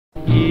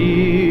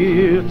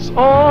it's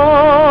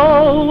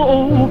all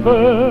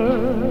over,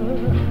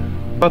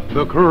 but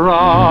the cry.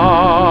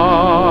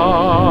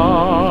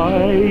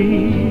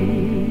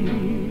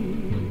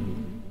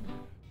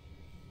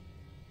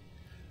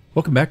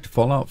 Welcome back to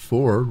Fallout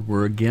 4.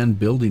 We're again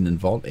building in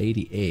Vault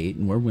 88,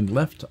 and where we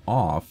left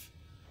off,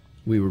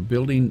 we were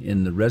building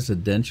in the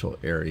residential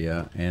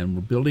area, and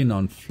we're building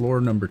on floor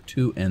number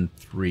 2 and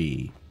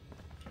 3.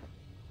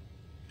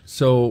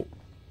 So,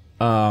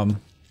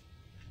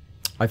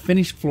 I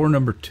finished floor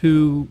number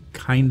 2,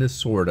 kinda,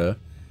 sorta.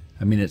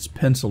 I mean, it's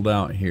penciled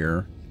out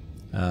here.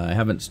 I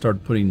haven't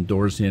started putting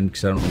doors in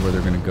because I don't know where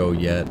they're going to go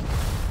yet.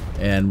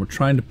 And we're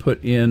trying to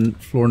put in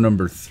floor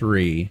number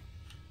 3.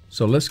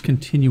 So let's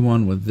continue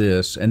on with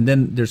this. And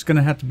then there's going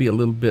to have to be a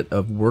little bit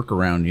of work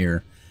around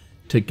here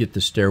to get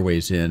the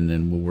stairways in,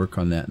 and we'll work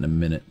on that in a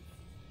minute.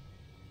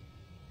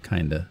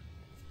 Kinda.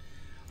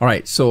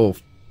 Alright, so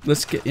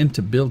let's get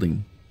into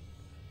building.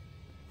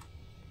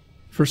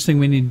 First thing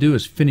we need to do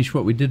is finish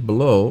what we did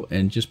below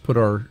and just put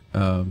our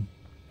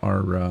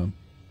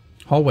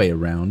hallway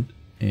around,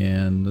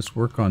 and let's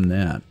work on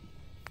that.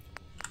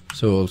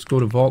 So let's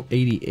go to Vault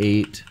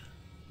 88,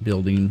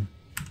 building,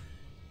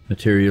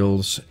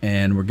 materials,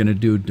 and we're going to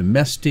do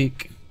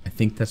domestic. I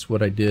think that's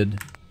what I did.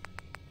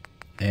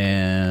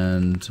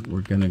 And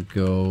we're going to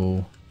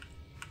go...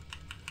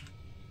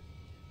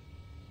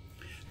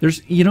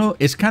 There's, you know,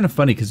 it's kind of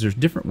funny because there's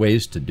different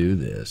ways to do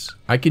this.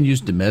 I can use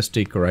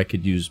domestic, or I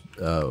could use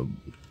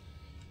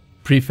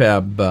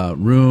prefab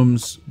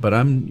rooms, but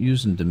I'm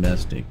using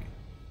domestic.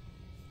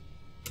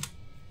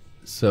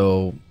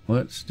 So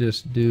let's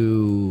just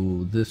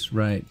do this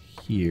right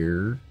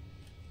here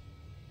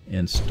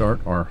and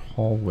start our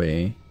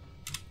hallway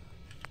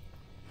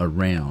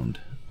around.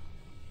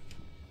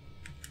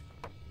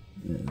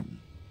 And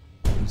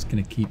I'm just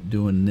going to keep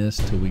doing this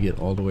till we get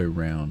all the way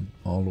around,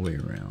 all the way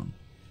around.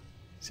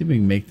 See if we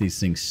can make these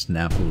things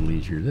snap a little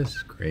easier. This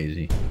is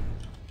crazy.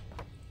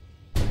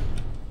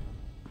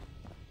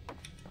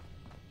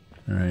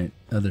 Alright,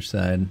 other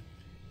side.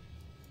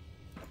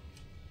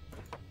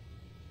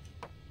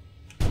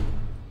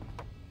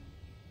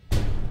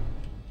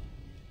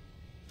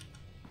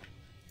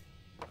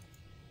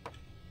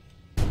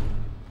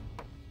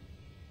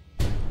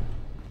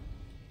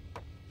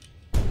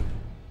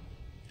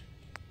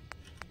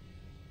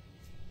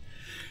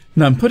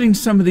 Now I'm putting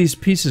some of these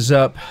pieces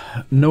up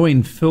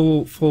knowing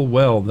full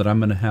well that I'm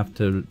going to have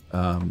to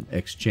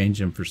exchange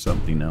them for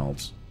something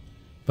else.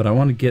 But I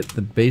want to get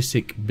the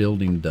basic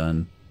building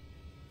done,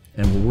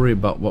 and we'll worry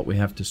about what we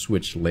have to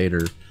switch later.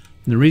 And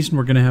the reason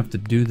we're going to have to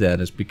do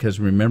that is because,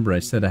 remember, I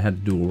said I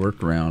had to do a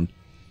workaround.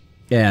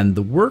 And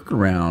the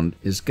workaround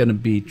is going to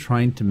be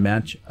trying to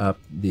match up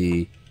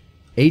the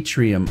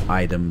Atrium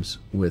items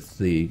with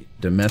the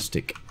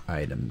domestic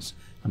items.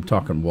 I'm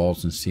talking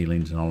walls and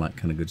ceilings and all that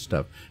kind of good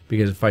stuff.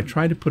 Because if I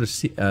try to put a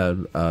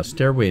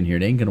stairway in here,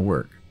 it ain't going to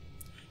work.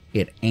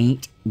 It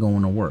ain't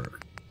going to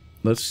work.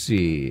 Let's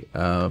see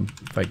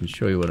if I can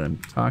show you what I'm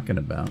talking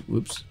about.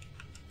 Whoops.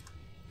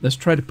 Let's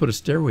try to put a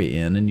stairway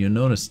in, and you'll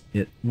notice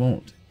it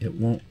won't. It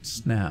won't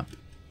snap.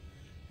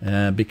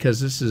 Because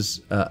this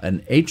is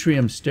an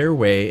Atrium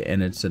stairway,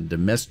 and it's a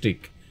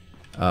domestic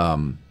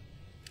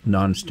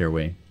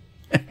non-stairway.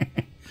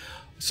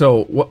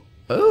 So what?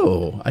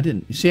 Oh, I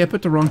didn't see. I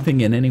put the wrong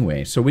thing in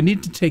anyway. So we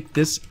need to take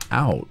this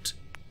out,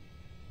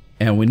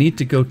 and we need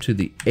to go to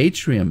the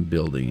Atrium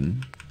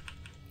building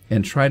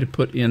and try to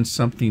put in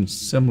something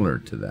similar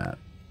to that.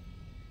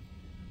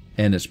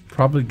 And it's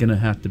probably going to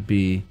have to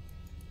be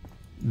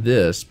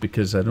this,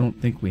 because I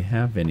don't think we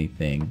have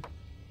anything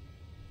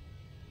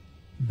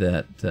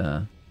that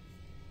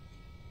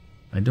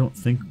I don't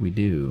think we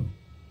do.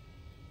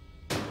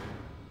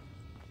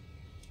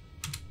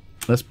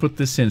 Let's put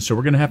this in. So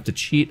we're going to have to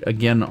cheat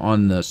again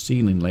on the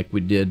ceiling like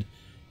we did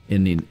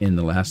in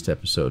the last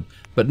episode.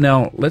 But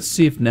now let's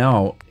see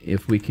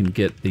if we can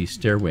get the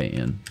stairway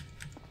in.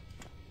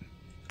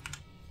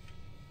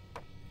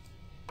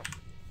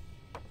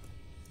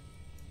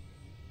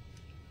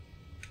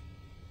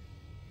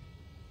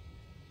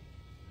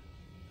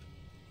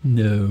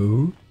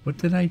 No. What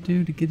did I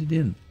do to get it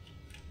in?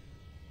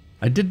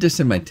 I did this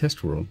in my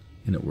test world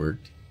and it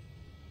worked.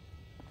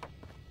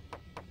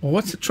 Well,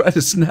 what's it try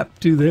to snap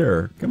to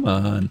there? Come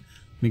on.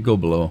 Let me go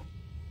below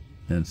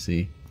and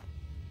see.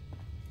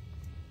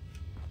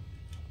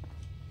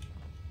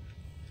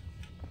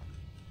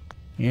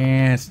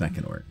 Yeah, it's not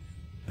going to work.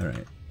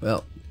 Alright.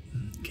 Well,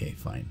 okay,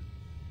 fine.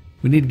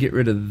 We need to get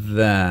rid of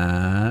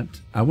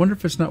that. I wonder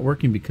if it's not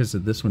working because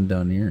of this one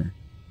down here.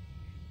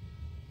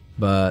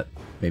 But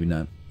maybe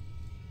not.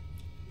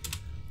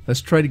 Let's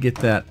try to get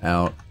that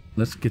out.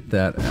 Let's get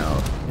that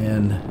out.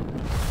 And...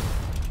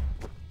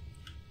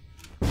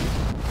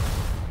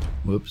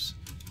 whoops.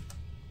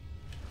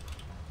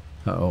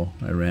 Uh-oh,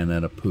 I ran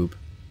out of poop.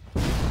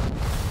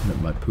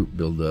 Let my poop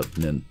build up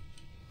and then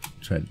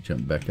try to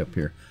jump back up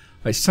here.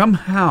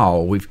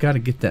 Somehow we've got to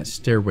get that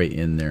stairway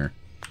in there.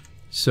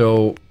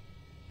 So,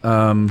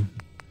 how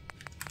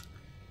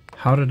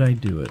did I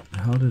do it?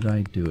 How did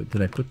I do it?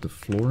 Did I put the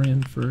floor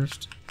in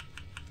first?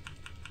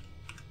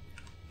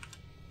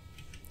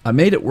 I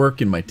made it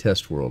work in my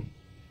test world.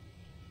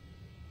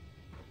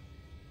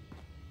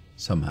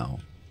 Somehow.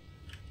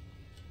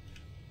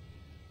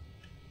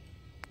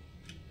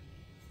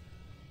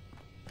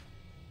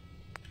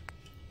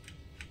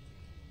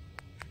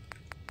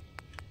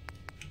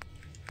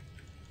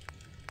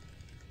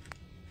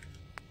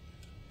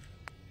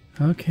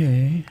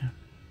 Okay.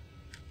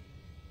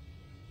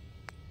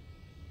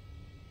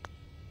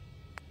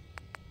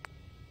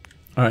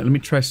 All right, let me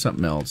try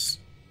something else.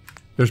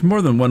 There's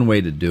more than one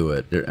way to do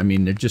it. I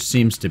mean, there just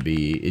seems to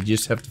be. You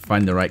just have to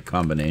find the right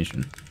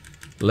combination.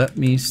 Let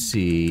me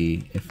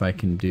see if I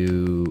can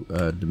do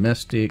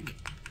domestic.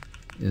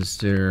 Is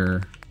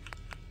there...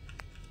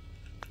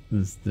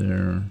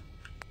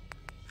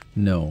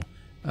 No.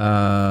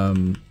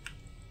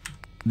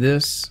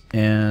 This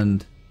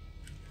and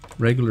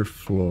regular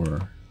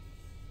floor.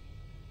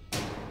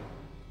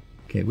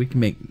 Okay, we can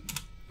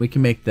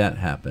make that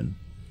happen.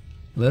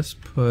 Let's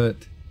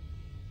put...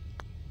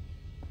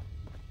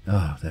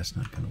 Oh, that's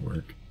not going to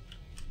work.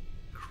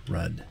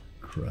 Crud,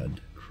 crud,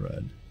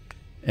 crud.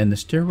 And the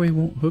stairway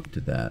won't hook to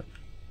that.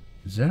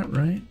 Is that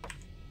right?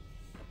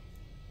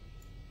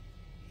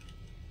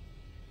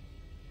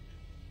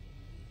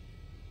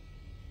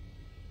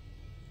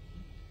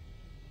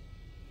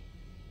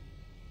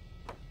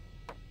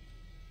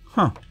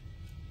 Huh.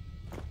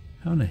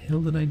 How in the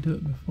hell did I do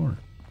it before?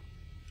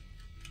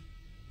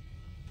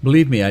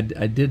 Believe me, I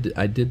did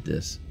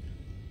this.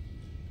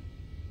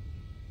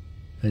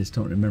 I just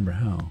don't remember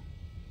how.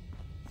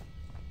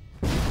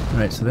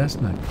 Alright, so that's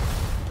not...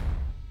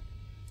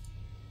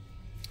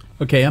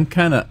 Okay, I'm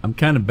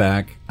kinda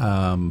back.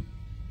 I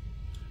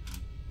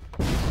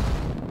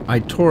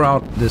tore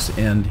out this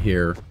end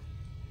here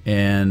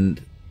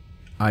and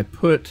I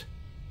put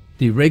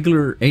the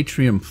regular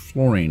atrium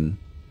flooring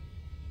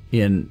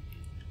in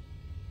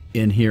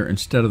here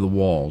instead of the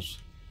walls.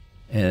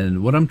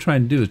 And what I'm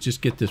trying to do is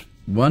just get this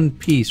one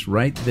piece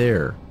right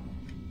there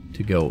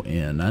to go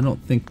in. I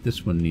don't think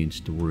this one needs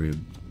to worry.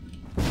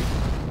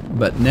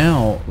 But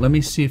now, let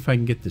me see if I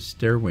can get the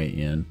stairway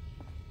in.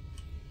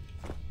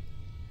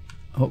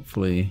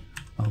 Hopefully,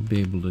 I'll be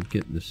able to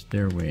get the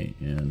stairway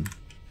in.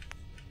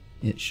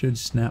 It should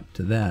snap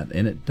to that,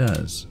 and it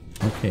does.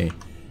 Okay.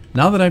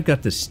 Now that I've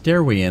got the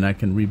stairway in, I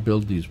can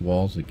rebuild these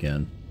walls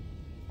again.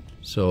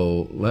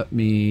 So, let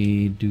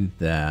me do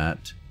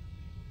that.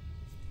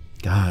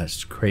 Gosh,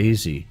 it's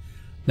crazy.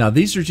 Now,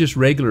 these are just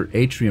regular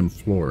atrium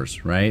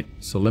floors, right?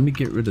 So let me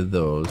get rid of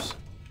those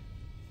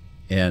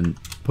and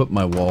put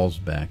my walls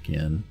back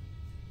in.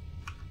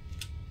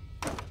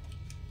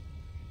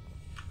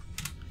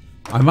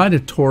 I might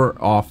have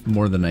tore off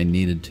more than I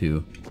needed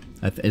to.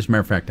 As a matter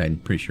of fact, I'm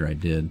pretty sure I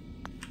did.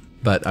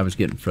 But I was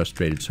getting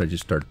frustrated, so I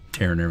just started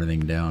tearing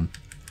everything down.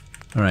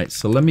 Alright,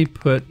 so let me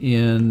put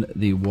in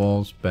the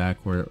walls back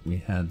where we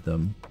had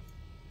them.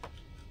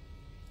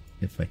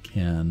 If I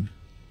can.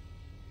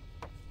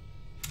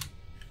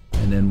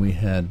 And then we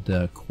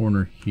had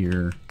corner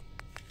here,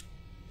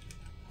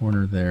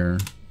 corner there.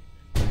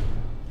 I'm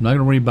not going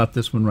to worry about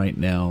this one right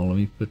now. Let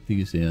me put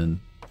these in.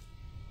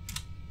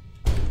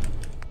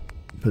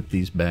 Put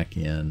these back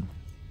in.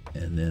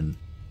 And then...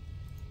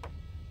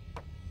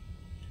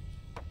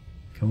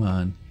 Come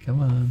on,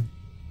 come on.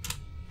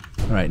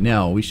 Alright,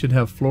 now we should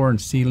have floor and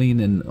ceiling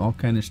and all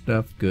kind of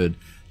stuff. Good.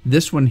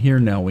 This one here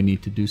now we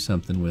need to do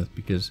something with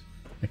because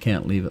I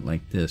can't leave it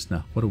like this.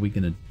 Now, what are we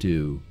going to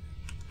do?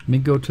 Let me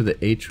go to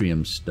the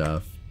atrium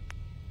stuff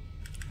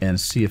and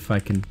see if I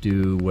can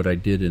do what I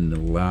did in the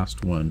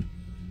last one.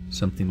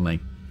 Something like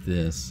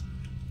this.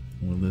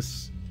 Will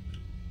this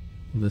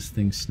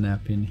thing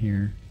snap in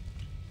here?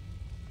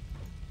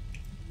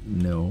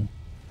 No.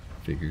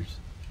 Figures.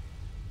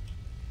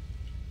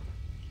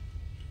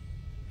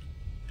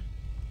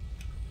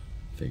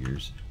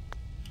 Figures.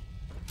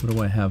 What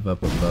do I have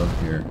up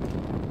above here?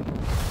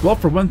 Well,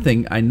 for one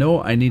thing, I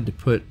know I need to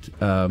put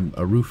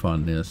a roof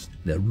on this.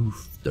 The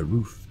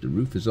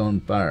roof is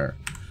on fire.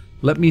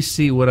 Let me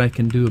see what I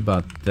can do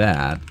about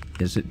that.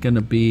 Is it going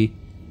to be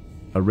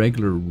a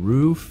regular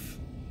roof?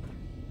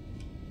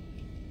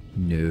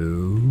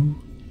 No.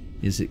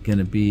 Is it going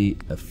to be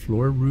a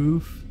floor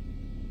roof?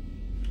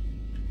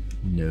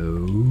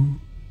 No.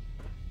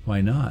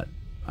 Why not?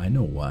 I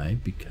know why.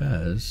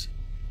 Because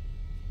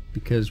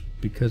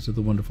of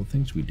the wonderful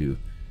things we do.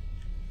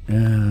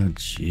 Oh,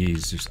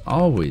 jeez, there's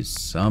always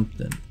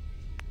something.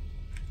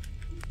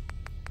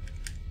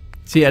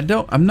 See,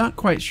 I'm not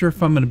quite sure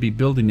if I'm going to be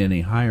building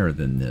any higher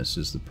than this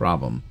is the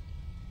problem.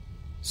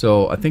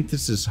 So I think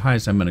this is as high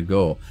as I'm going to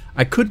go.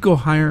 I could go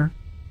higher.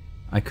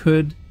 I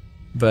could,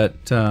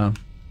 but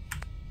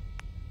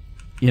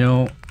you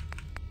know,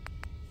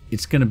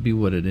 it's going to be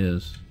what it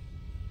is.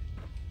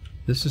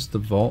 This is the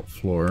vault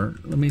floor.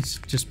 Let me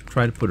just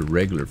try to put a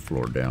regular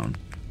floor down.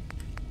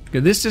 Okay,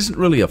 this isn't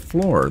really a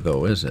floor,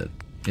 though, is it?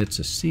 It's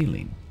a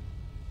ceiling.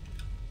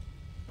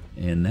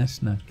 And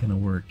that's not going to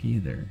work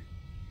either.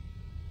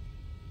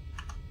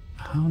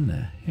 How in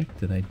the heck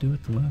did I do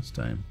it the last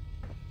time?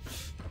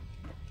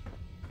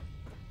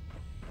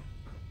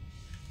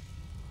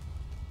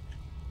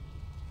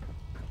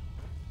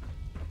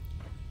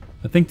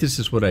 I think this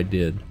is what I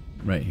did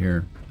right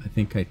here. I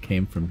think I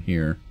came from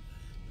here.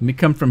 Let me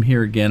come from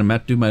here again. I'm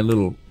going to do my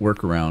little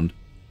workaround.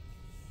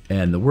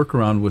 And the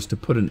workaround was to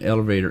put an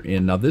elevator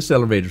in. Now this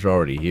elevator's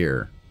already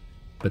here.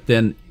 But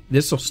then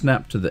this will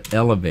snap to the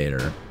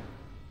elevator.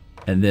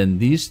 And then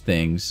these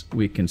things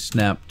we can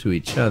snap to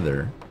each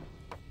other.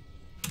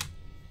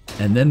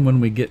 And then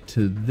when we get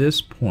to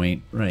this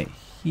point right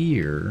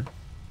here,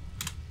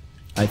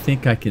 I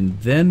think I can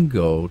then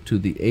go to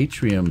the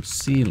atrium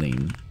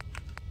ceiling.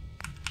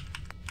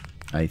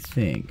 I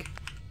think.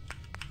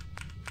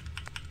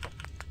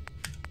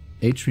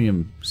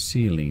 Atrium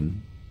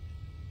ceiling.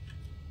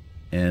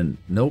 And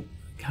nope.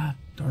 God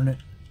darn it.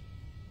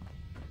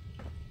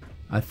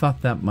 I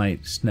thought that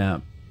might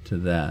snap to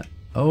that.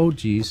 Oh,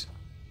 geez.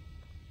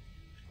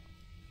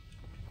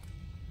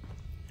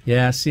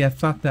 Yeah, see, I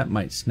thought that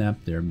might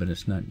snap there, but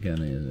it's not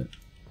gonna, is it?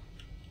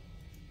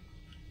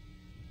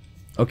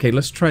 Okay,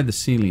 let's try the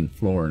ceiling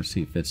floor and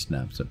see if it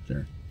snaps up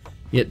there.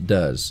 It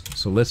does.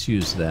 So let's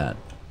use that.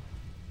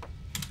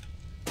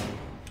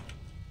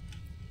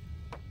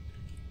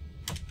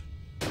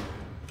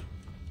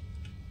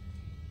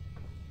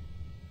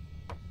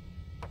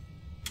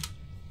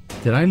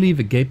 Did I leave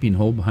a gaping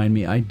hole behind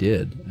me? I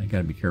did. I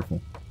gotta be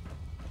careful.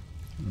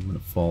 I'm gonna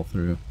fall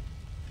through.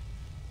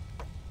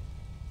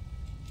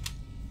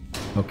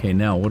 Okay,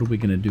 now what are we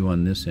gonna do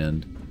on this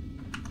end?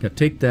 Gotta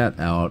take that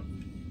out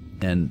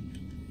and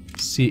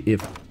see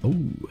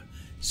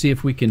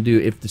if we can do,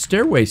 if the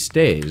stairway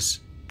stays,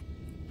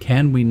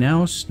 can we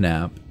now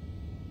snap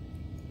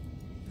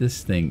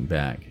this thing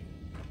back?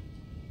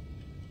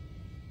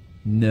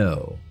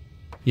 No.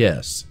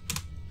 Yes.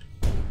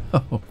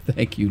 Oh,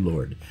 thank you,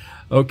 Lord.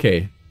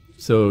 Okay,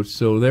 so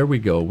there we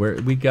go.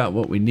 We got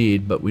what we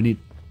need, but we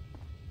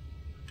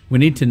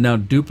need to now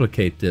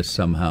duplicate this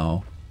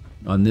somehow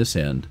on this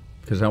end,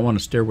 because I want a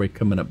stairway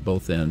coming up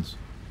both ends.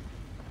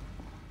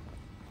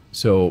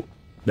 So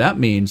that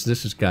means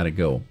this has got to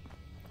go.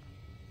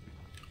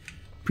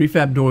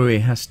 Prefab doorway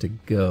has to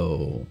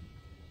go.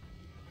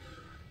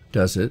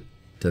 Does it?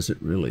 Does it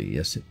really?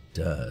 Yes, it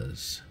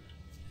does.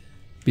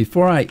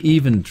 Before I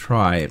even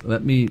try,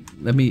 let me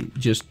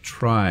just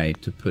try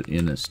to put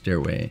in a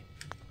stairway.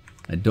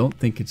 I don't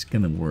think it's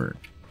going to work.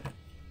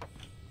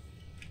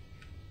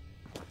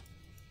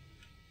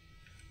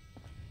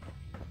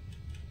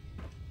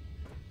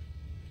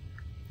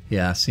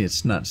 Yeah, see,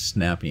 it's not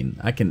snapping.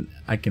 I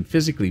can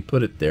physically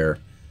put it there,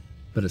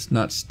 but it's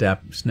not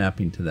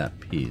snapping to that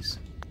piece.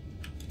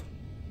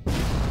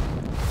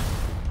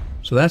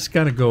 So that's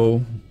got to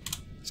go.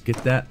 Let's get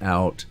that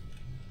out.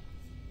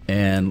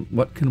 And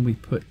what can we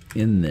put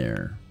in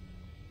there?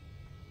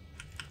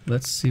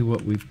 Let's see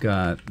what we've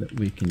got that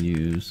we can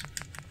use.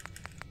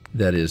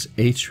 That is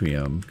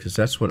atrium, because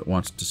that's what it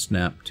wants to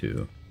snap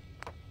to.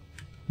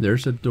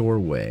 There's a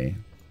doorway.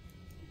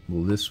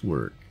 Will this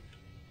work?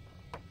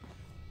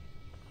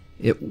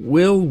 It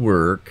will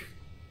work,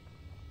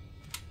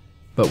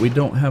 but we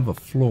don't have a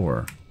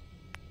floor.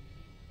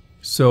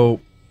 So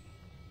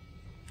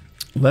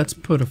let's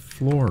put a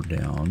floor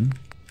down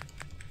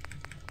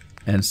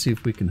and see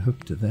if we can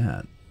hook to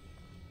that.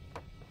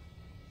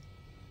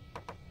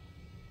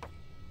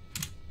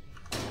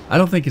 I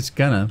don't think it's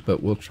gonna,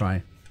 but we'll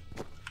try.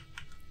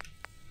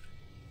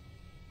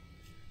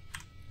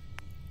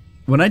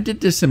 When I did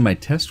this in my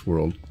test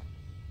world,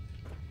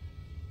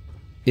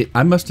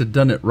 I must have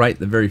done it right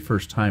the very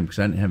first time because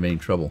I didn't have any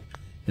trouble.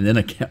 And then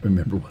I can't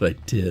remember what I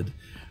did.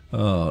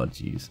 Oh,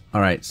 jeez.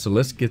 All right, so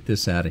let's get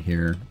this out of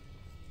here.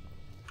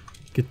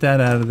 Get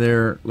that out of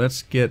there.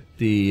 Let's get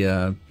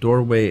the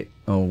doorway.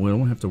 Oh, we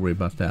don't have to worry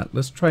about that.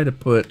 Let's try to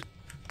put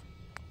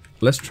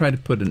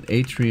an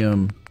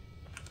atrium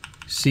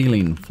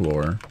ceiling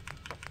floor,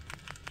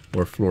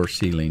 or floor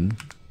ceiling,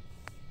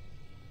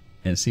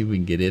 and see if we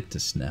can get it to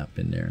snap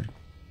in there.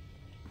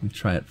 Let me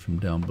try it from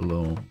down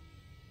below.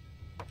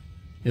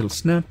 It'll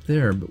snap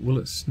there, but will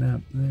it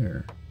snap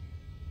there?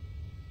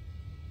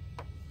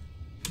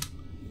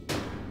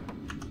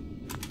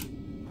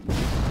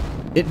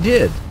 It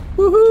did!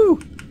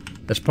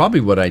 Woohoo! That's probably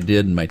what I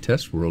did in my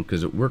test world,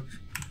 because it worked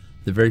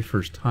the very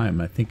first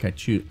time. I think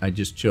I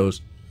just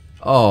chose...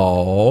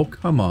 Oh,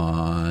 come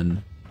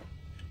on.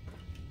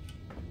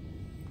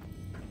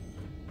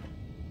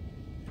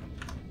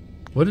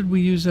 What did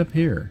we use up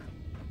here?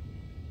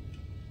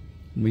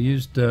 We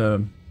used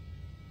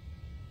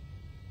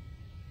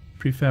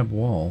prefab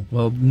wall.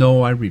 Well,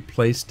 no, I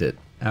replaced it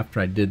after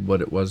I did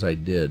what it was I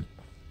did.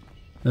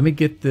 Let me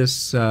get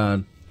this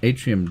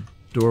atrium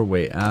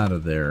doorway out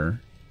of there.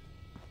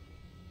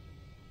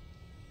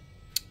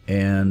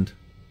 And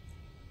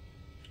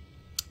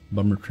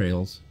bummer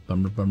trails.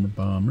 Bummer. Let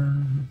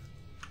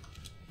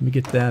me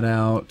get that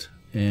out.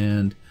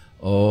 And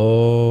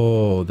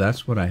oh,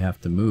 that's what I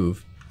have to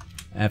move.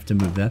 I have to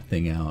move that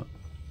thing out.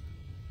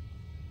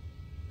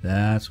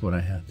 That's what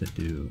I have to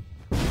do.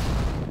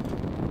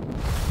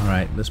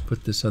 Alright, let's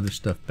put this other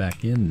stuff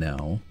back in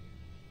now.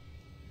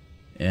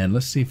 And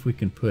let's see if we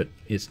can put...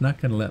 It's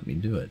not going to let me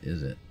do it,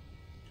 is it?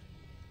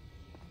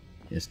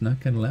 It's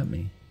not going to let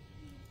me.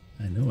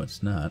 I know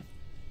it's not.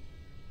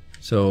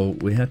 So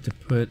we have to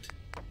put,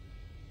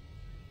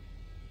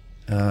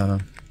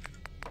 what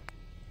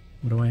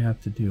do I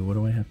have to do? What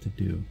do I have to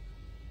do?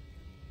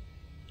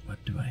 What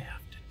do I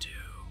have to do?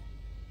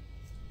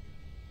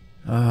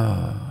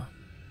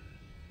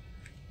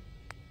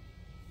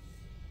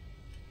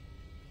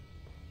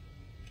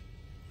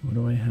 What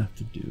do I have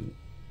to do?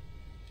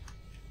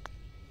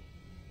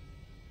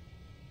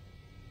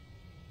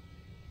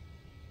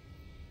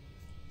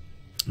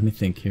 Let me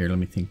think here. Let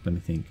me think.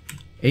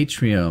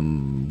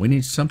 Atrium. We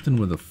need something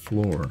with a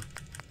floor.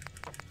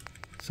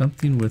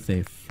 Something with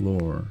a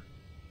floor.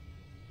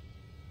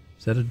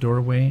 Is that a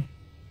doorway?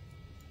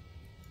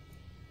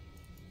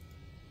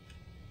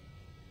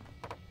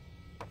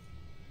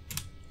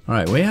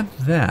 Alright, we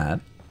have that.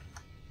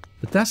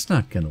 But that's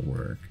not going to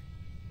work.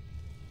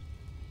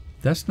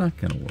 That's not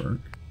going to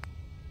work.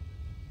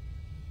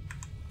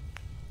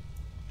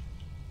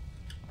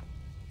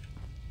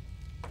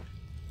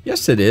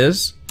 Yes, it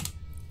is.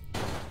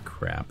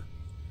 Crap.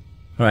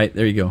 Alright,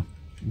 there you go.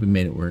 We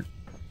made it work.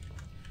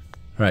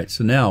 Alright,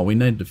 so now we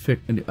need to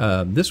fix...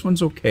 this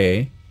one's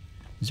okay.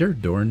 Is there a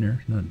door in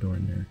there? There's not a door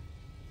in there.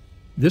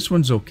 This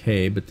one's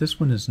okay, but this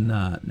one is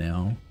not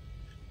now.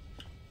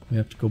 We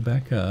have to go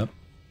back up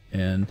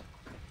and...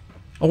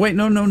 Oh, wait,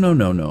 no.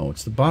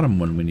 It's the bottom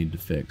one we need to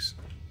fix.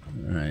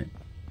 Alright.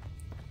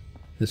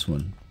 This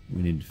one.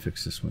 We need to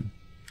fix this one.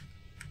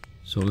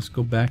 So let's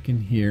go back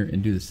in here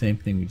and do the same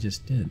thing we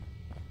just did.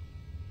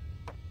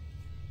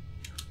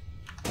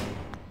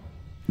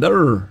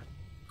 There!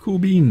 Cool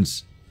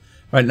beans.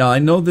 Alright, now I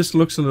know this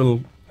looks a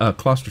little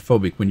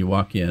claustrophobic when you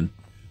walk in,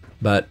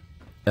 but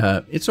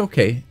it's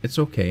okay. It's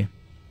okay.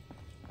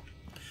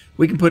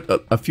 We can put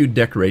a few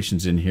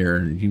decorations in here,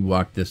 and you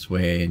walk this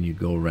way and you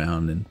go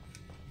around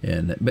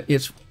and but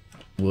it's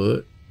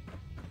what?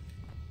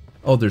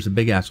 Oh, there's a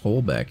big ass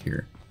hole back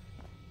here.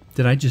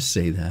 Did I just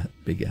say that?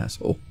 Big ass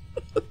hole.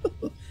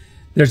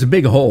 There's a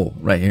big hole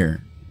right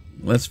here.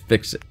 Let's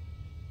fix it.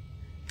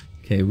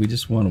 Okay, we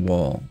just want a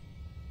wall.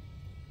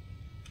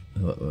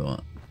 What we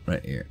want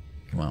right here.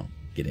 Come on,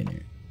 get in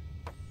here.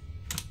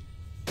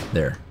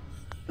 There.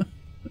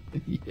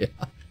 Yeah.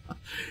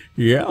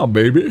 Yeah,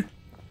 baby.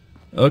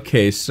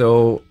 Okay,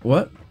 so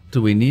what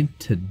do we need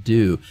to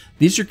do?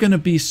 These are going to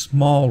be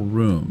small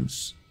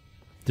rooms.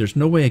 There's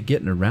no way of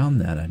getting around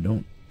that, I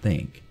don't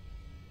think.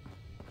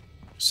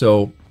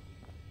 So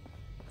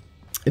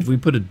if we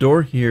put a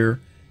door here,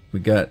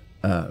 we got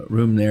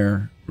room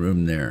there,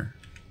 room there.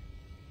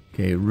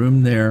 Okay,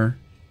 room there,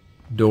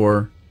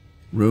 door,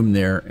 room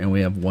there, and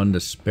we have one to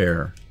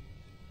spare.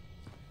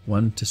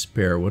 One to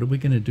spare. What are we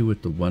going to do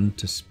with the one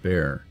to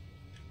spare?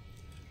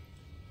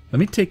 Let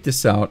me take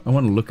this out. I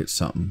want to look at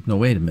something. No,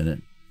 wait a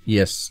minute.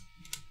 Yes.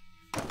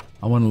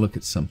 I want to look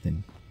at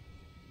something.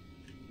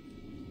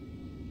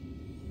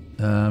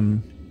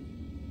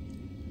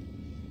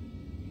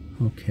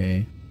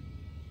 Okay.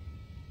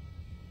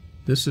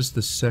 This is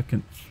the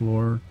second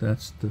floor.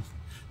 That's the...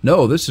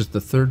 No, this is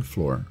the third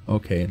floor.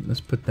 Okay,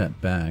 let's put that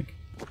back.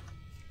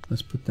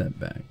 Let's put that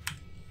back.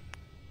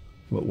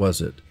 What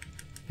was it?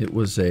 It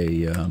was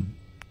a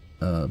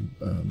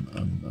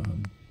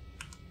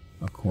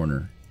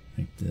corner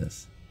like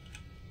this.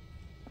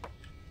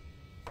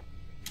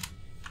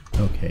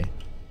 Okay.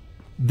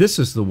 This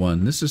is the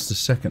one. This is the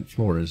second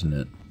floor, isn't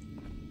it?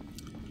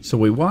 So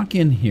we walk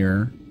in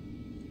here,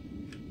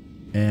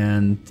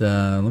 and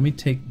let me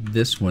take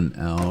this one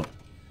out.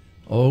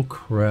 Oh,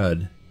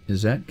 crud.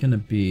 Is that going to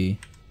be...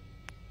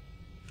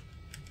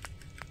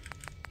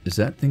 Is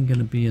that thing going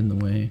to be in the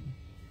way?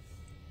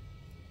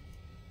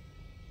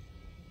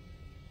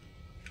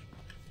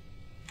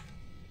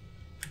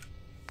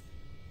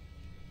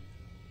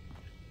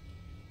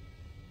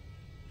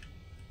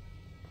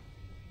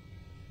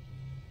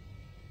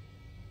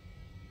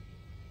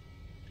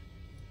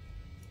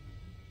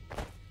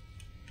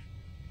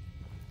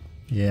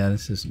 Yeah,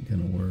 this isn't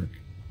going to work.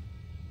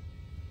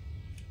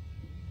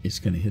 It's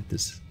going to hit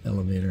this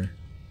elevator.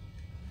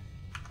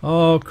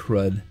 Oh,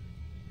 crud.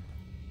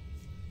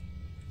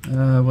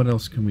 What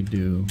else can we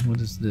do? What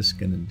is this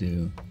going to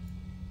do?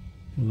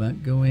 Will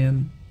that go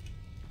in?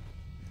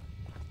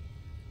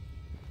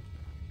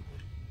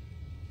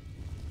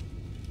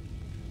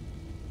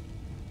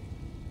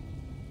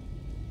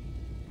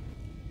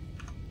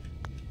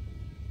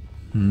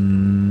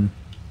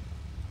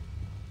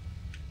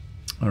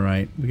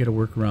 Alright, we got to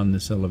work around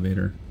this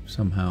elevator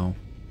somehow.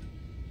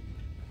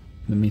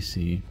 Let me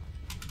see.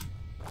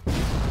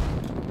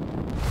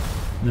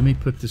 Let me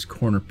put this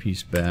corner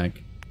piece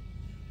back.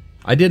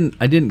 I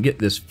didn't get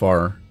this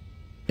far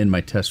in my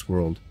test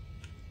world.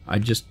 I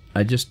just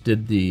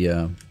did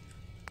the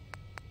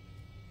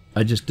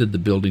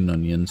building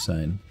on the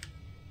inside.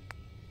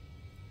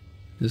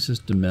 This is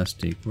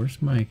domestic.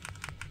 Where's my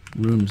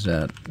rooms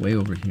at? Way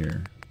over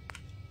here.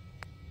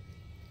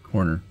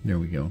 Corner. There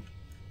we go.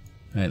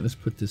 Alright, let's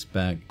put this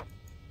back.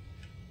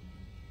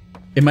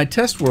 In my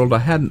test world, I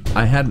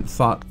hadn't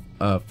thought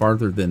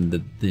farther than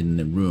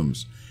the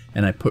rooms,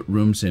 and I put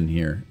rooms in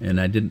here, and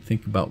I didn't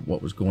think about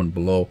what was going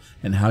below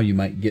and how you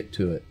might get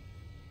to it.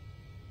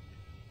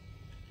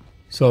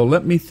 So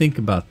let me think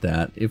about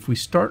that. If we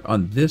start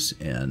on this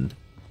end,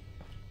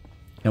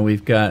 and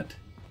we've got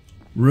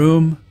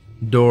room,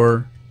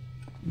 door,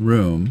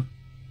 room,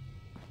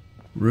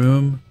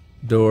 room,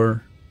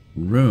 door,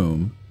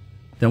 room,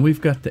 then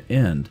we've got the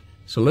end.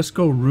 So let's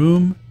go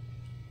room,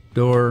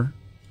 door,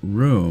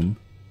 room,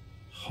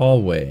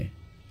 hallway.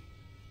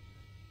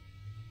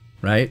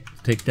 Right?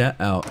 Take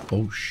that out.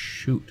 Oh,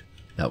 shoot.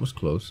 That was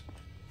close.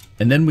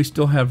 And then we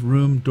still have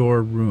room,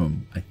 door,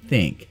 room. I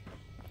think.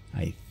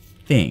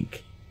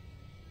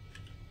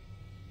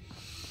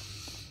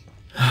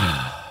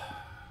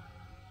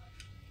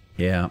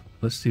 Yeah,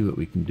 let's see what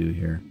we can do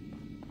here.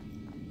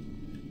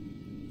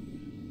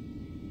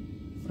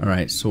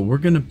 Alright, so we're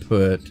going to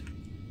put...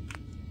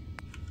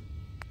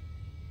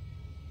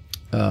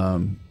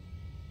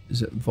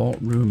 is it vault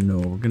room? No,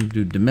 we're going to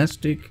do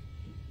domestic.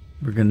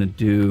 We're going to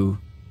do...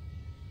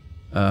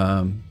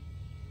 a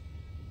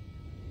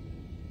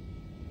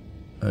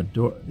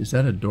door. Is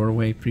that a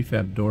doorway?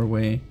 Prefab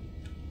doorway?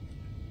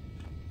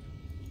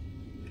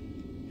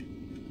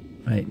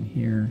 Right in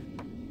here.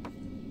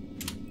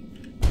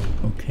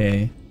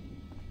 Okay.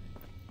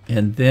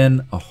 And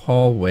then a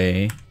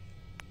hallway.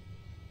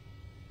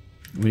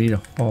 We need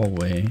a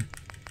hallway.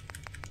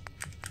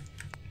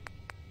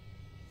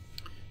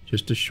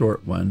 Just a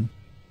short one.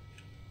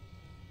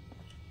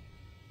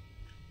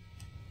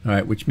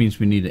 Alright, which means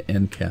we need an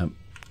end cap.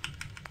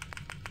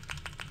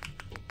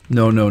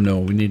 No.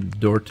 We need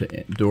door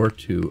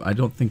to. I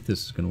don't think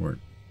this is going to work.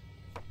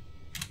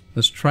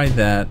 Let's try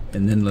that,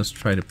 and then let's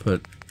try to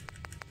put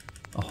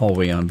a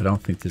hallway on, but I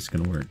don't think this is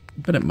going to work.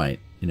 But it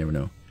might. You never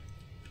know.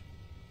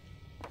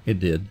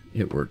 It did.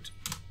 It worked.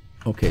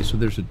 Okay, so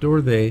there's a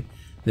door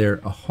there,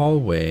 a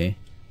hallway,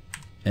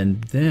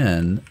 and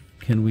then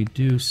can we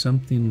do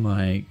something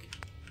like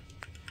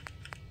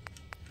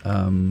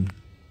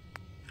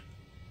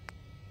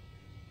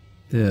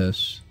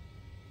this?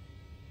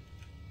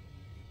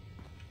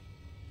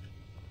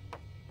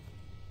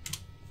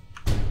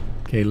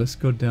 Okay, let's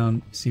go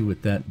down, see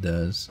what that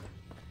does.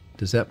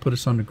 Does that put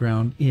us on the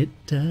ground? It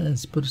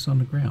does put us on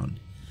the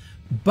ground.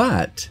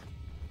 But,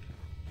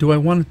 do I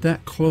want it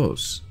that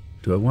close?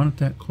 Do I want it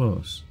that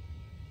close?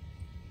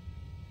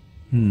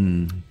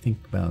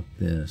 Think about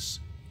this.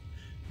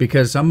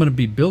 Because I'm going to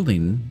be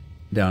building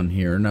down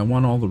here, and I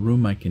want all the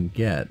room I can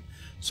get.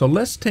 So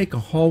let's take a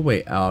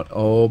hallway out.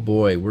 Oh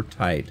boy, we're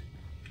tight.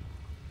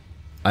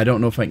 I don't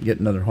know if I can get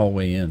another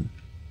hallway in.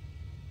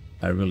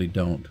 I really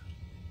don't.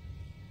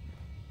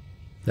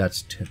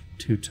 That's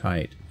too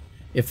tight.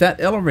 If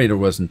that elevator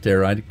wasn't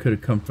there, I could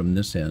have come from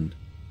this end.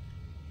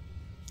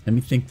 Let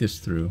me think this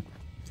through.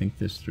 Think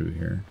this through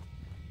here.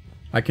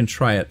 I can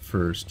try it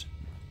first.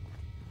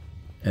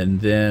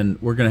 And then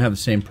we're going to have the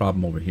same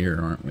problem over here,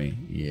 aren't we?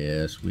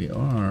 Yes, we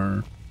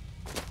are.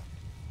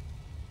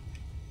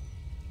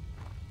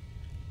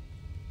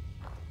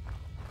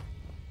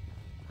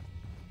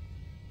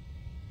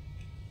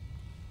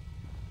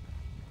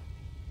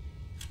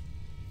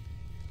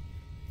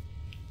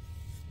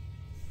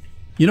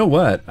 You know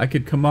what? I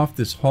could come off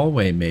this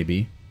hallway,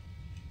 maybe.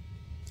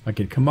 I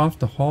could come off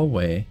the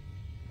hallway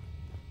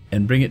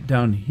and bring it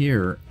down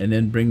here, and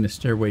then bring the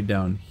stairway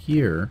down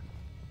here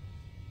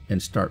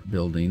and start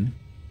building.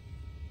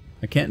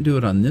 I can't do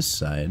it on this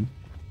side.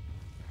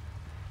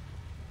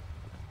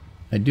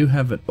 I do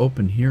have it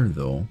open here,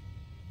 though.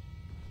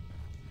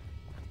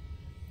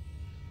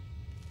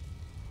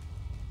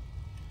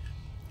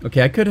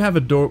 Okay, I could have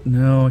a door.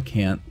 No, I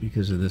can't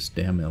because of this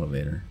damn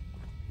elevator.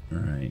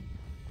 Alright.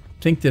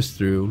 Think this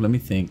through. Let me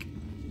think.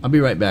 I'll be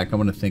right back. I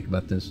want to think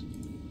about this.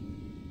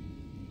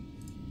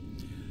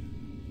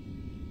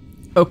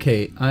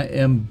 Okay, I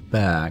am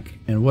back.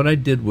 And what I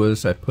did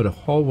was I put a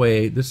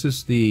hallway. This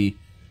is the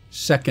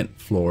second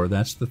floor.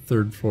 That's the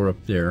third floor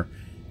up there.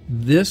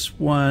 This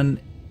one,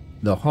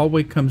 the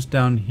hallway comes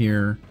down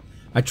here.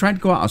 I tried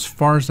to go out as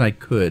far as I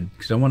could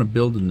because I want to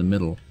build in the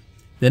middle.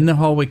 Then the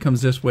hallway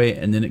comes this way,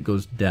 and then it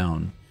goes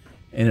down.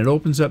 And it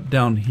opens up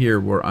down here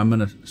where I'm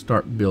going to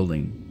start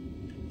building.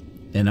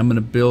 And I'm going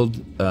to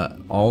build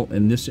all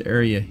in this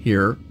area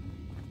here.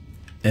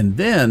 And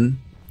then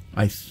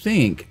I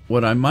think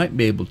what I might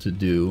be able to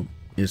do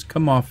is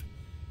come off,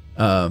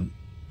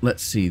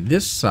 let's see,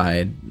 this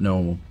side.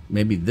 No,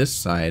 maybe this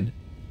side.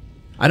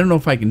 I don't know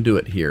if I can do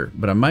it here,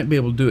 but I might be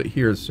able to do it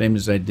here the same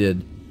as I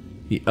did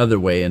the other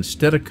way.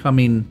 Instead of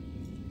coming,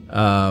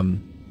 well,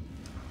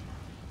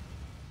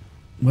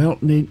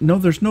 no,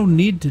 there's no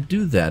need to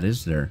do that,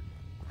 is there?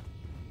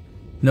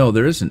 No,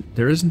 there isn't.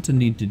 There isn't a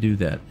need to do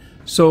that.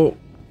 So,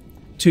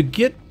 to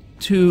get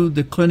to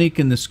the clinic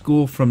and the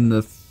school from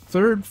the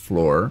third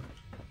floor,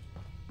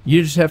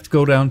 you just have to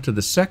go down to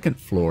the second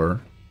floor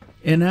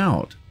and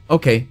out.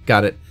 Okay,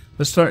 got it.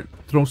 Let's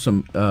throw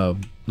some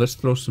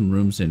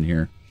rooms in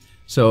here.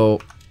 So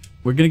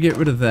we're gonna get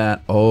rid of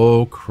that.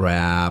 Oh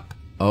crap.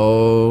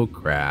 Oh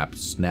crap.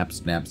 Snap,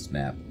 snap,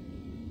 snap.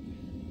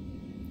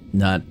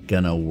 Not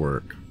gonna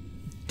work.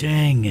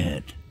 Dang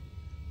it.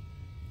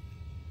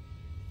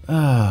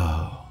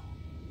 Oh.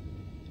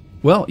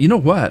 Well, you know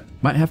what?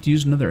 Might have to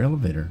use another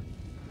elevator.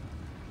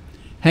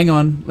 Hang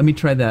on, let me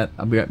try that.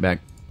 I'll be right back.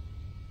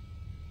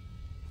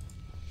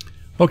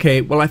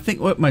 Okay, well, I think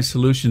what my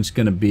solution's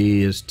going to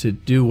be is to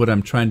do what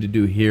I'm trying to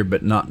do here,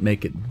 but not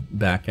make it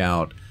back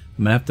out.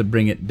 I'm going to have to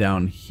bring it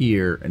down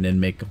here and then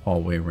make a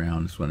hallway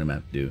around. That's what I'm going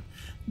to have to do.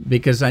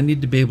 Because I need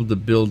to be able to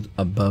build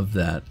above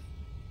that.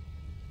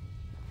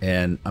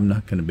 And I'm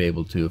not going to be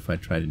able to if I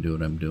try to do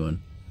what I'm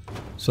doing.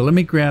 So let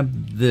me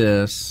grab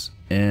this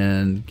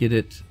and get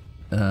it.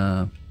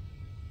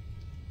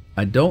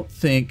 I don't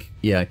think...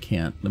 Yeah, I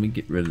can't. Let me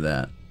get rid of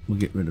that. We'll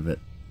get rid of it.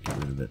 Get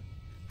rid of it.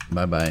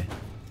 Bye-bye.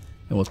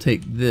 And we'll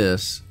take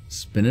this,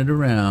 spin it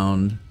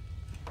around,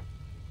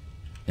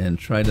 and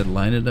try to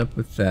line it up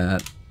with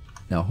that.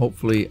 Now,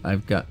 hopefully,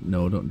 I've got...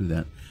 No, don't do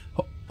that.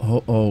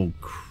 Oh,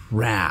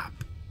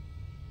 crap.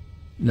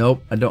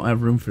 Nope, I don't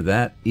have room for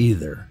that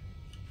either.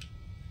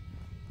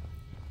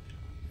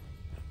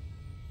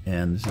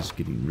 And this is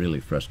getting really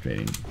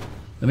frustrating.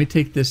 Let me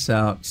take this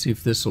out, see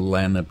if this will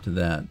line up to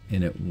that,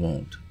 and it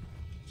won't.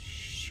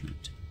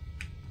 Shoot.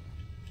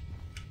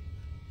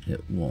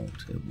 It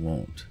won't. It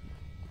won't.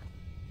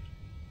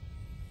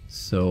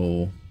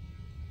 So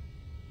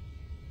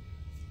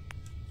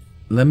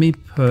let me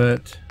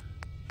put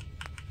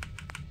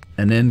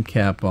an end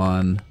cap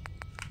on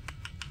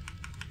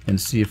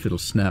and see if it'll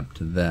snap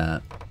to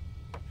that.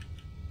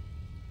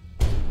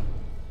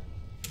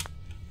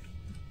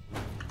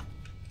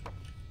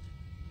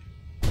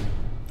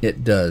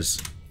 It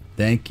does.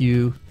 Thank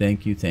you,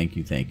 thank you, thank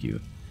you, thank you.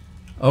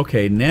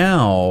 Okay,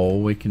 now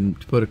we can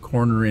put a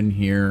corner in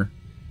here,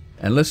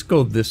 and let's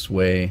go this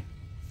way.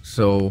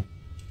 So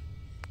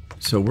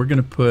we're going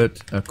to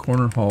put a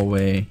corner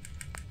hallway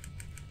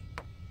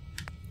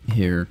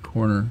here,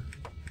 corner,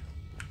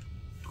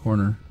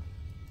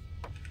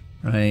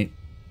 right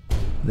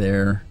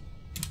there.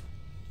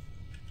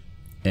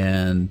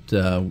 And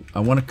I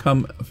want to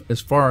come as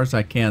far as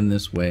I can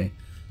this way.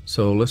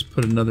 So let's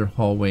put another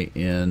hallway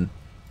in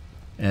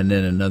and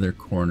then another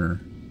corner.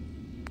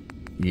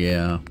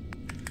 Yeah.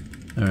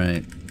 All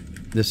right.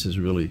 This is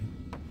really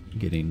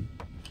getting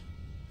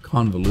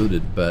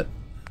convoluted, but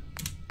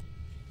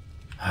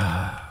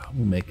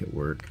we'll make it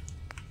work.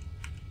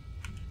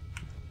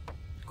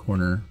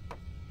 Corner.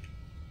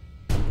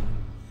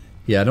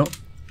 Yeah,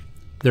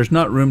 there's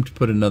not room to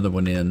put another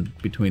one in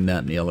between that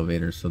and the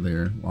elevator, so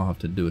I'll have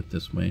to do it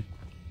this way.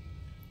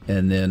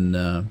 And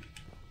then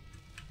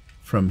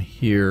from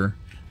here,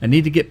 I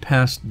need to get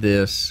past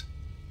this.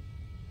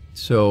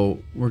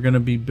 So we're going to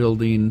be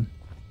building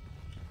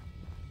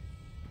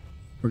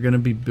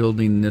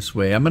this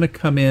way. I'm going to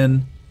come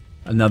in.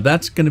 Now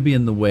that's going to be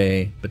in the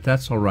way, but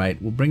that's all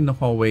right. We'll bring the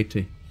hallway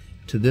to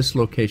this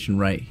location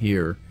right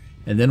here,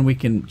 and then we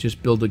can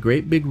just build a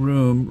great big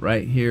room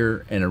right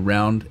here and a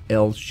round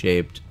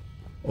L-shaped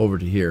over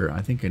to here.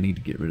 I think I need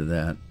to get rid of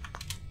that.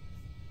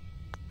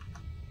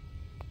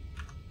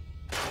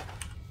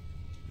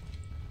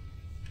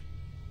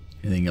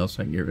 Anything else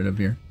I can get rid of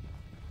here?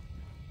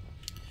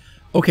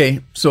 Okay,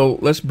 so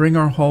let's bring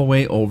our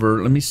hallway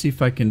over. Let me see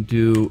if I can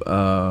do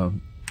a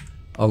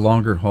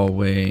longer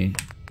hallway.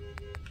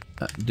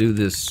 Do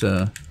this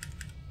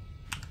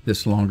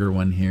this longer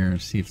one here.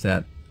 See if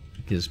that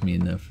gives me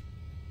enough.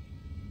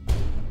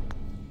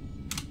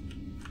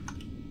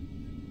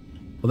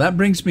 Well, that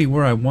brings me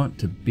where I want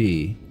to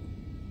be.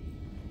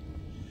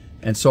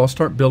 And so I'll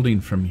start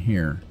building from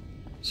here.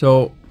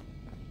 So,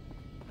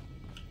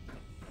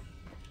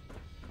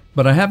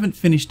 but I haven't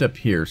finished up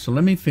here. So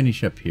let me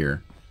finish up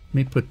here. Let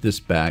me put this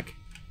back.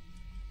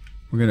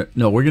 We're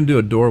gonna do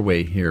a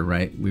doorway here,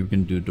 right? We're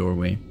gonna do a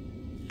doorway.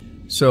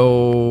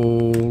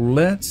 So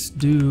let's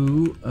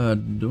do a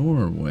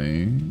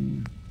doorway.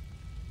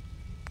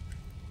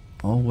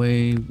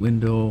 Hallway,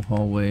 window,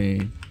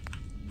 hallway,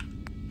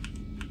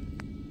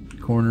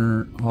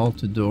 corner, hall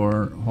to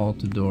door, hall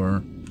to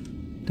door.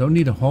 Don't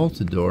need a hall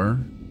to door.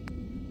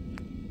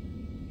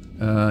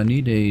 I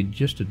need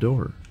just a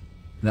door.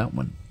 That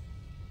one.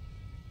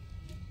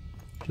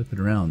 Flip it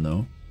around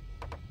though.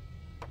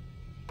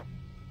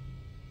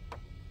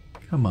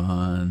 Come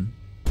on.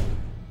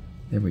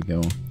 There we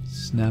go.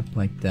 Snap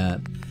like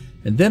that.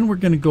 And then we're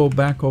going to go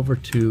back over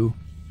to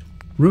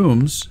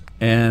rooms,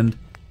 and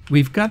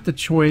we've got the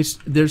choice.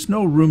 There's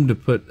no room to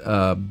put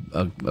a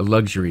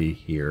luxury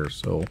here,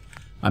 so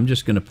I'm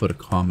just going to put a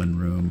common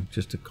room.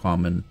 Just a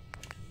common...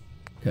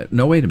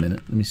 No, wait a minute.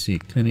 Let me see.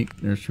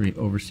 Clinic, nursery,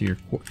 overseer,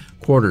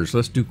 quarters.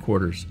 Let's do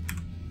quarters.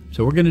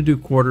 So we're going to do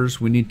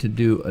quarters. We need to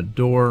do a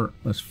door.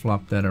 Let's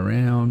flop that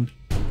around.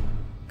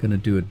 Going to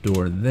do a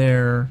door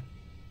there.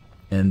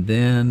 And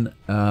then,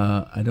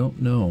 I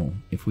don't know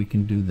if we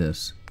can do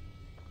this.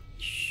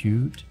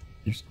 Shoot.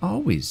 There's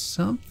always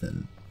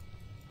something.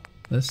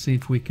 Let's see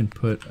if we can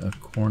put a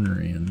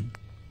corner in.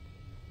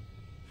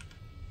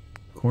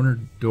 Corner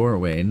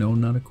doorway. No,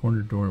 not a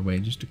corner doorway.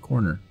 Just a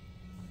corner.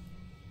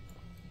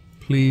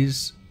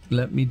 Please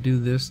let me do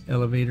this,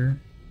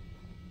 elevator.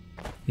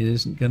 It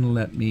isn't going to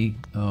let me.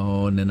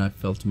 Oh, and then I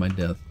fell to my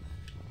death.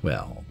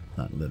 Well,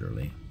 not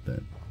literally, but...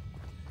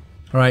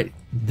 Alright,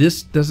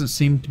 this doesn't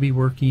seem to be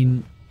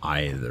working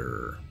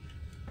either.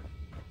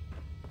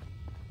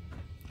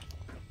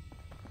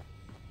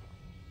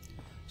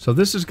 So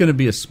this is going to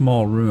be a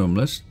small room.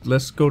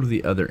 Let's go to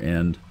the other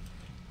end,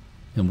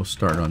 and we'll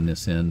start on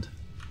this end.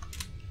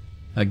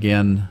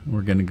 Again,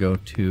 we're going to go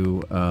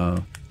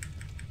to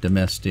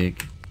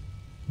domestic.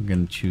 We're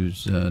going to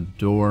choose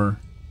door.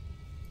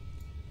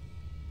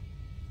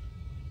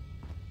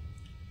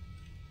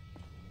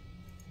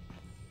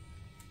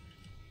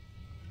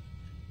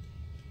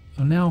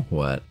 Oh, now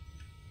what?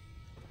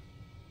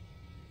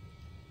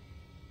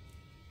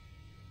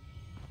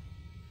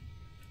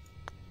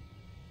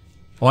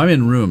 Oh, I'm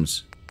in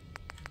rooms.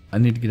 I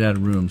need to get out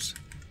of rooms.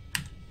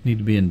 Need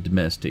to be in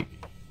domestic.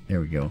 There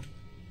we go.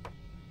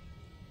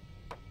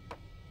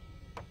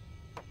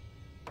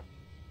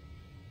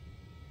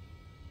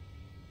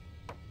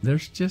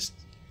 There's just...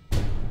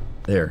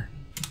 there.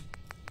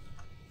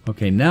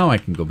 Okay, now I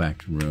can go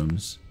back to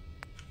rooms.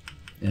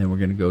 And we're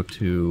going to go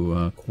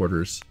to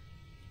quarters.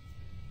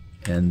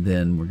 And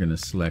then we're going to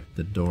select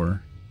the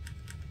door.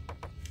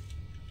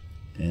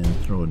 And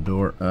throw a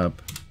door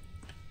up.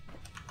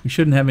 We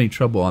shouldn't have any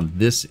trouble on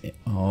this.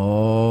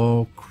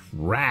 Oh,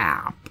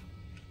 crap.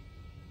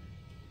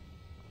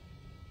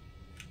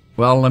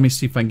 Well, let me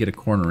see if I can get a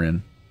corner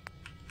in.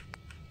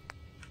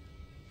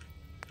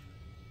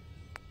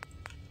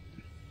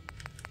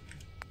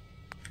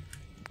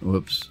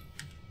 Whoops.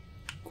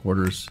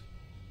 Quarters.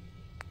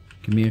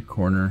 Give me a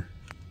corner.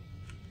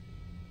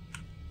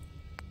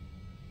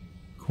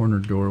 Corner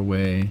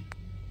doorway.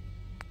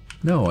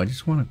 No, I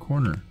just want a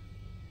corner.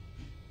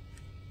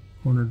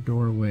 Corner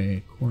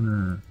doorway.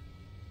 Corner.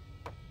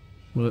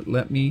 Will it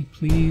let me,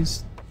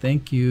 please?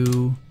 Thank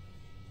you.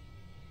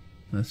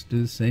 Let's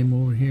do the same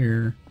over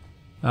here.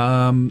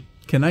 Can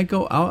I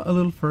go out a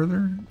little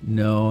further?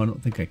 No, I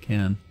don't think I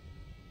can.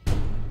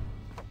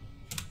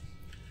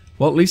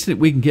 Well, at least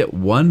we can get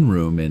one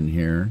room in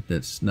here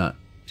that's not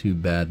too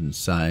bad in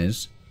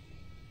size.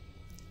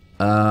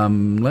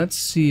 Let's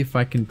see if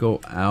I can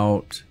go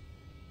out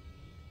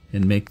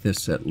and make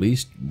this at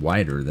least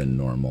wider than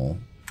normal.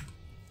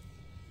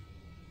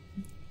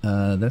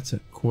 That's a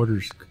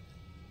quarters.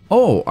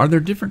 Oh, are there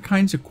different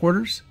kinds of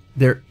quarters?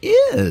 There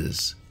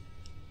is.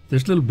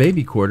 There's little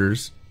baby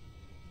quarters.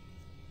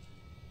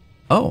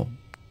 Oh,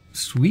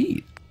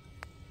 sweet.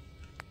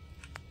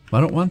 Well,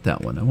 I don't want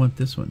that one. I want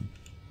this one.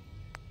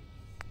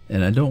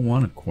 And I don't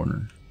want a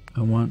corner.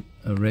 I want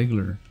a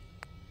regular,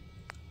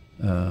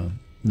 not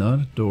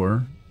a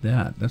door.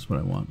 That's what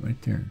I want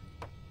right there.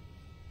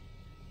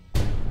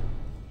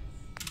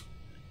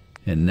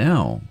 And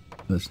now,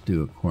 let's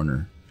do a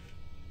corner.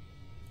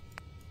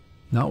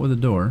 Not with a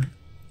door,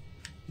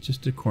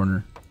 just a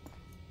corner.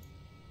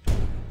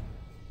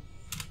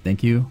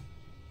 Thank you.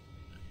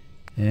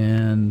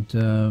 And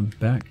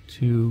back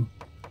to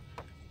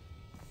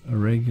a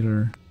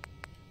regular.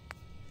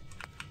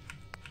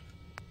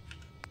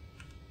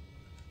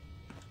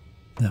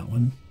 That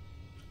one.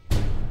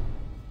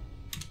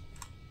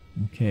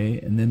 Okay,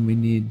 and then we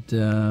need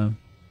that.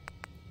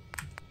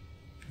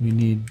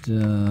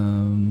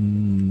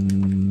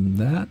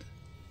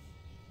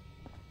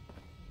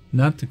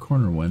 Not the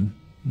corner one,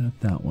 not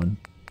that one.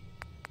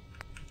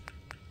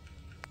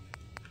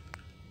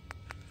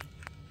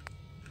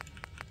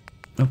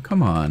 Oh,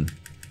 come on.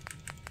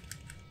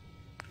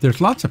 There's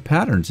lots of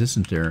patterns,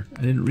 isn't there?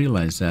 I didn't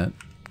realize that.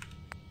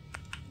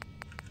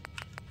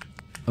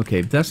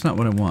 Okay, that's not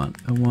what I want.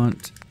 I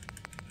want...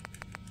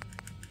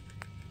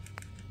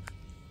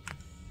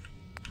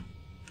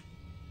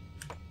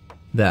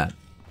 that.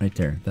 Right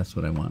there. That's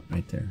what I want.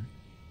 Right there.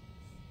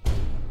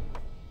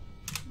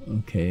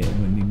 Okay,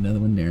 we need another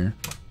one there.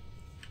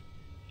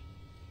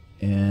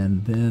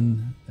 And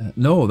then...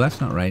 no,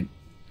 that's not right.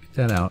 Get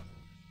that out.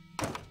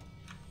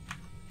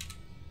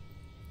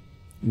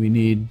 We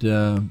need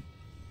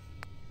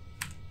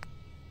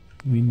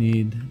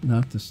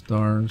not the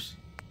stars.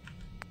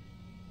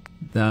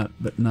 That,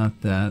 but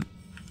not that.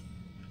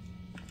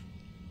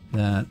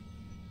 That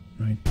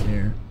right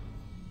there.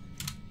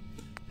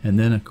 And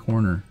then a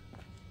corner.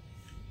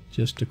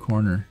 Just a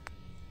corner.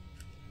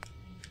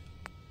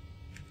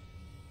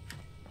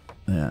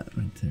 That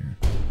right there.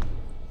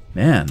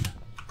 Man,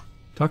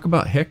 talk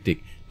about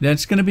hectic. Now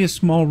it's going to be a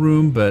small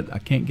room, but I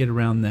can't get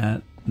around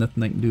that.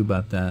 Nothing I can do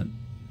about that.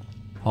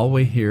 All the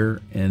way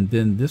here, and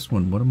then this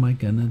one. What am I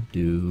gonna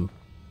do?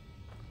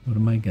 What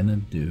am I gonna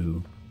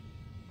do?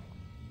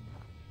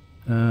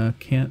 I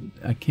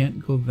can't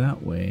go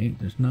that way.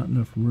 There's not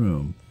enough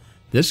room.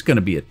 This is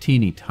gonna be a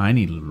teeny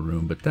tiny little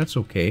room, but that's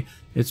okay.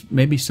 It's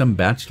maybe some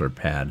bachelor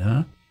pad,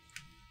 huh?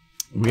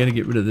 We gotta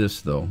get rid of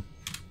this though.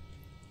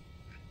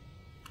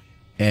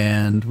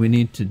 And we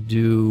need to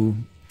do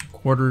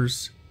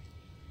quarters.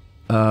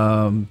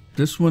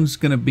 This one's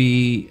gonna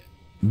be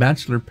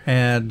bachelor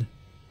pad.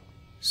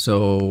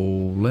 So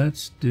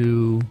let's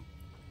do,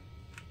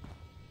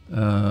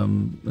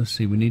 let's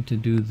see, we need to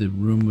do the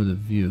room with a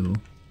view.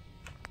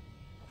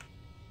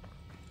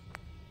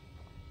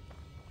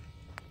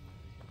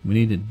 We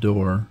need a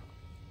door.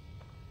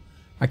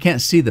 I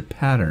can't see the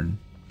pattern.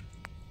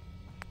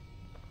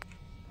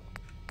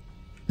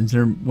 Is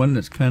there one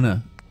that's kind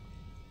of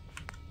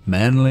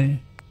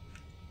manly?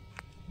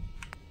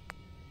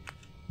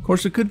 Of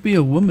course, it could be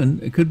a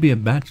woman. It could be a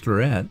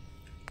bachelorette.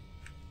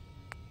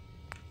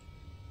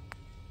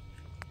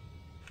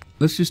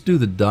 Let's just do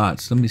the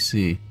dots. Let me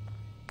see.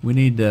 We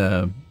need,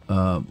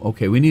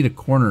 okay, we need a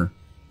corner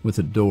with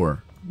a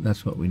door.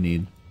 That's what we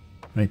need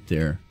right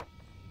there.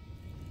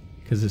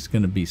 Because it's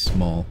going to be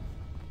small.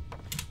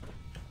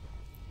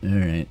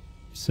 Alright.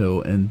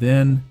 So, and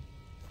then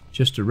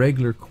just a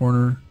regular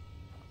corner.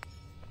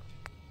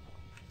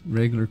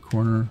 Regular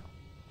corner.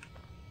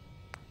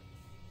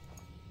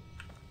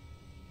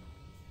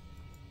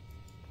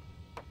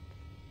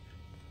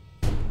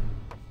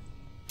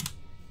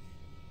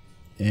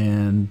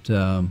 And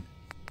a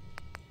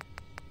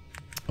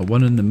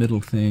one in the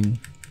middle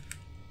thing.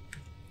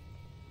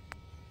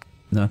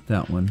 Not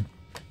that one.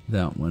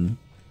 That one.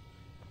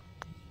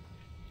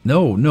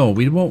 No, no,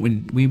 we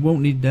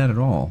won't need that at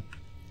all.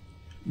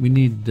 We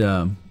need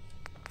okay,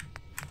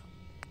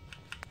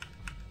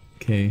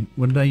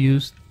 what did I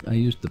use? I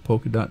used the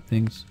polka dot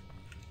things.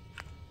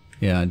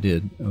 Yeah, I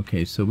did.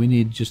 Okay, so we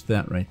need just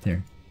that right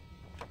there.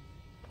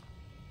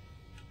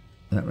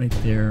 That right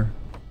there.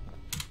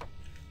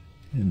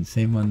 And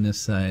same on this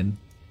side.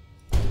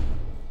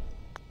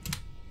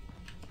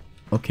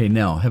 Okay,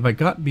 now, have I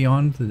got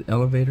beyond the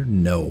elevator?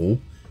 No.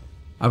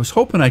 I was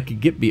hoping I could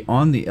get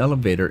beyond the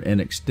elevator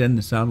and extend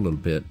this out a little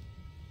bit.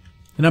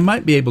 And I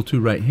might be able to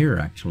right here,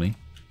 actually.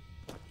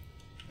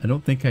 I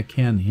don't think I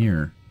can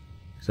here.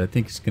 Because I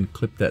think it's going to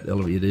clip that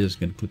elevator. It is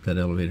going to clip that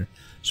elevator.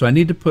 So I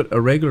need to put a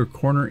regular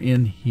corner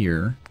in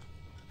here.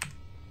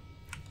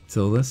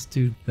 So let's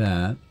do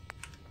that.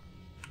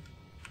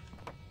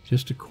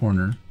 Just a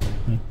corner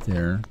right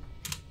there.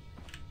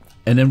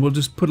 And then we'll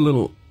just put a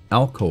little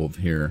alcove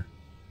here.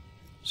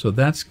 So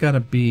that's got to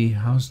be,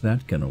 how's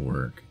that going to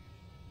work?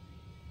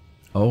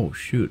 Oh,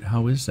 shoot,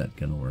 how is that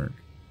going to work?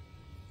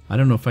 I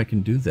don't know if I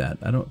can do that.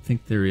 I don't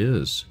think there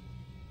is.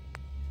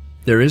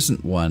 There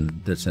isn't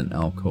one that's an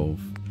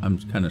alcove. I'm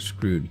kind of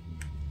screwed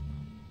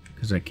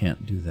because I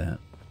can't do that.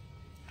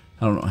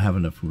 I don't have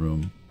enough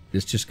room.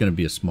 It's just going to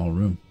be a small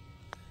room.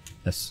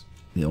 That's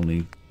the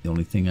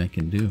only thing I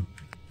can do.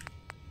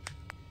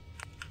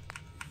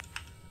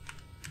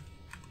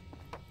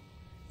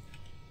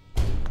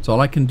 That's all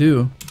I can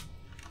do.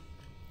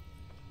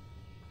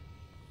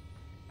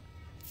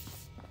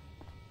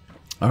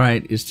 All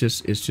right, it's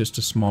just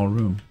a small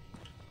room.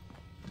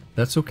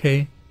 That's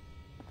okay.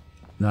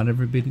 Not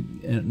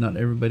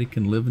everybody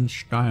can live in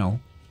style.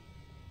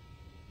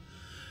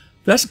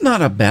 That's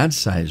not a bad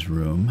size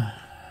room.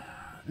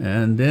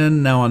 And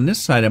then now on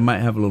this side I might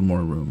have a little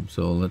more room.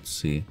 So let's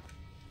see.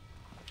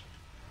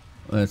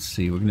 Let's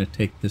see. We're going to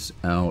take this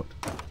out,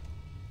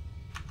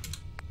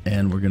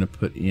 and we're going to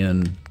put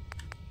in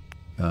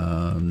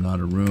not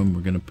a room. We're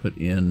going to put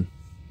in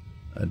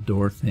a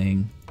door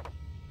thing.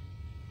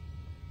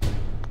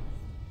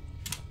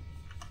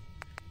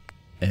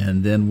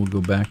 And then we'll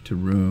go back to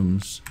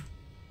rooms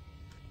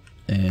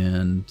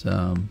and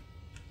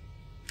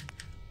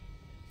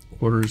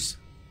quarters.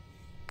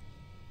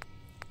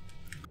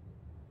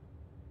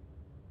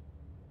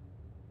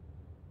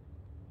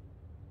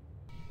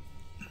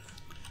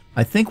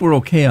 I think we're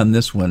okay on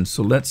this one,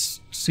 so let's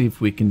see if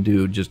we can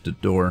do just a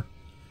door.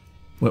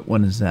 What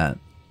one is that?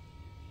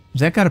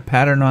 Has that got a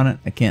pattern on it?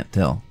 I can't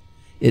tell.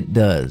 It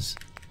does.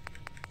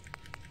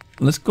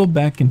 Let's go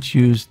back and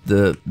choose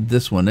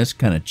this one. It's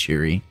kind of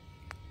cheery.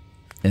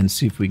 And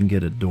see if we can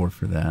get a door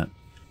for that.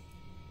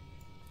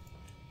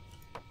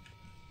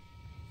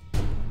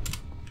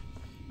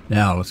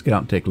 Now, let's get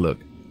out and take a look.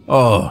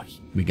 Oh,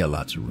 we got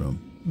lots of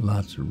room.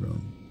 Lots of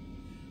room.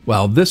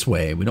 Well, this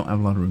way. We don't have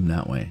a lot of room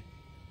that way.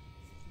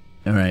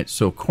 All right,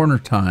 so corner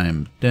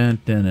time.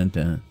 Dun, dun, dun,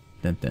 dun,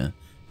 dun, dun,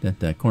 dun,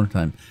 dun, corner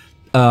time.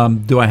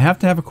 Do I have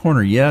to have a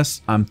corner?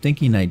 Yes, I'm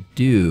thinking I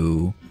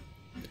do.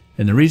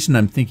 And the reason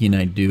I'm thinking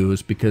I do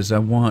is because I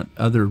want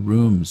other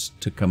rooms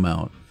to come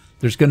out.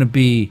 There's going to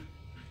be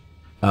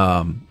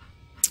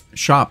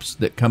shops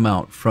that come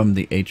out from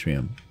the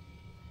atrium.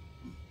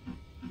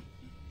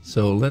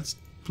 So let's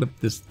flip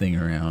this thing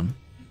around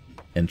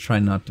and try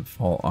not to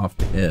fall off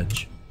the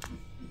edge.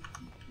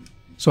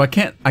 So I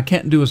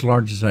can't do as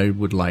large as I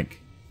would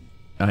like.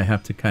 I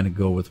have to kind of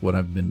go with what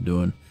I've been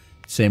doing.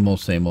 Same old,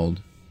 same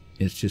old.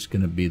 It's just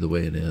going to be the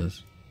way it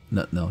is.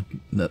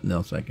 Nothing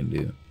else I can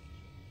do.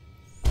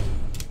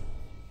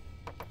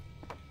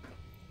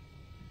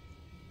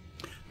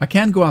 I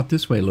can go out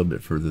this way a little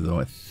bit further, though,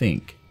 I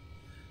think.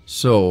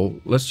 So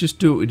let's just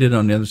do what we did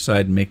on the other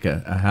side and make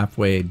a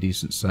halfway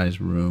decent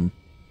sized room.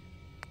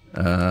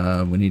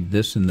 We need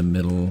this in the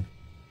middle.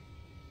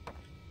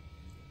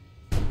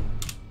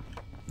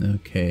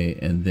 Okay,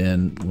 and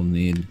then we'll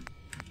need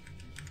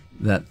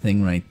that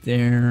thing right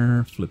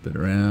there. Flip it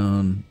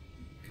around.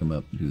 Come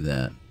up and do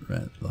that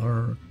right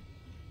there.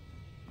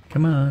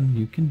 Come on,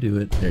 you can do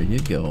it. There you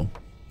go.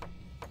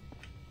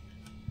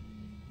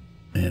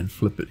 And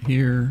flip it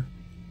here.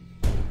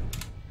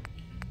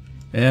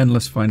 And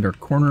let's find our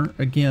corner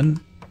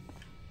again.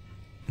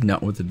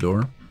 Not with the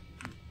door.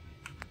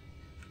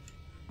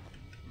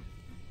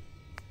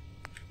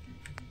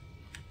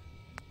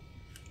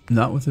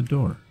 Not with the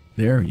door.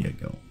 There you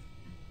go.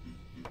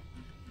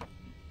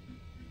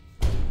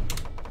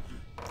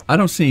 I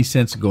don't see any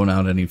sense of going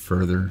out any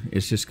further.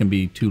 It's just going to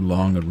be too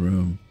long a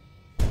room.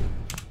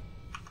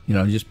 You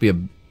know, just be a...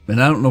 And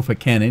I don't know if I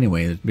can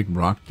anyway. There's a big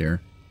rock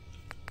there.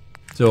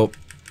 So,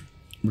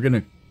 we're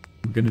gonna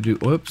do...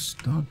 Whoops,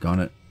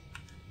 doggone it.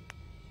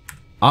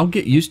 I'll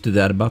get used to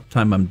that about the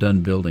time I'm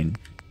done building.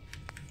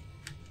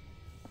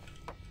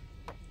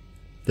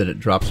 That it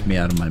drops me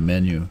out of my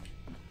menu.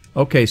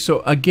 Okay,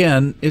 so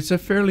again, it's a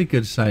fairly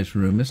good sized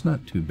room. It's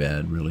not too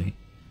bad, really.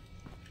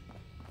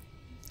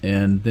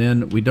 And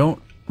then we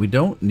don't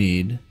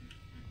need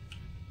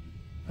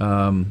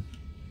an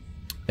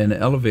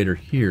elevator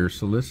here,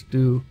 so let's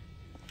do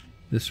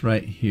this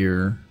right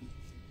here.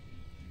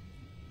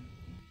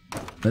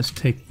 Let's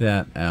take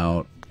that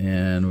out,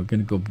 and we're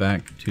going to go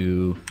back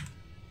to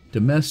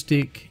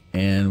domestic,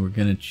 and we're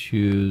going to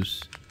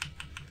choose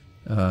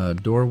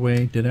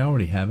doorway. Did I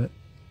already have it?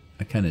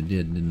 I kind of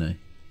did, didn't I?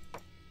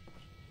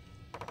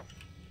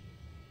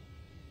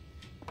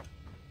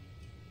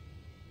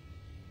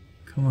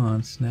 Come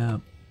on,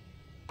 snap.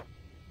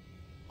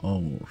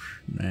 Oh,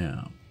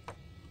 snap.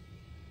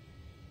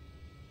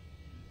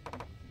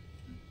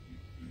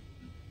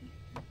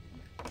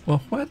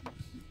 Well, what?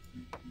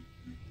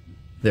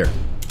 There.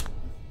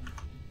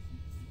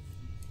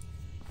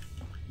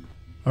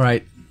 All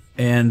right.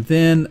 And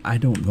then, I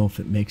don't know if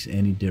it makes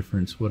any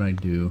difference what I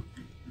do.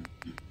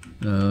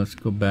 Let's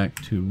go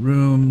back to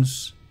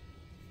rooms.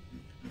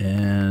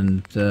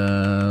 And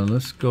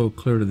let's go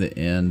clear to the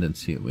end and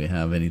see if we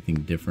have anything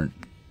different.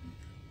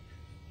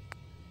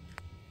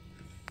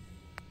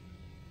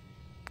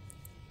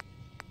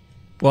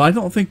 Well, I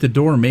don't think the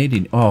door made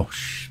any... Oh,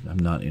 I'm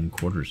not in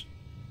quarters.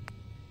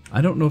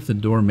 I don't know if the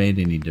door made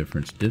any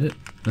difference. Did it?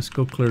 Let's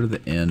go clear to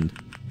the end.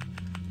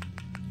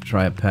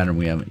 Try a pattern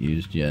we haven't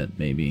used yet,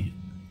 maybe.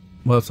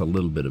 Well, it's a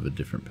little bit of a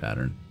different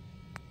pattern.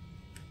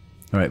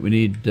 All right, we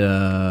need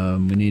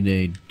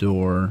a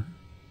door.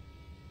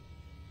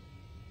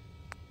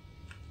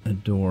 A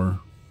door.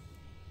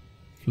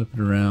 Flip it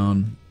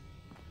around.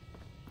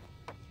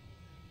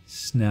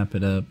 Snap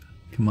it up.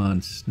 Come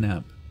on,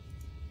 snap.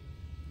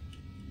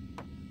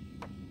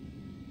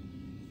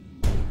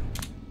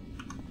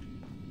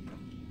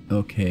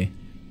 Okay.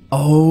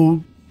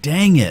 Oh,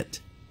 dang it.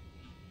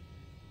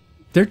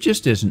 There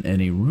just isn't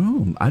any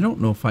room. I don't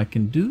know if I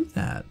can do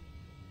that.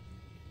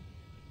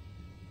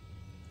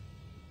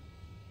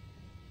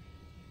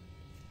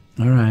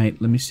 All right,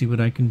 let me see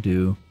what I can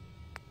do.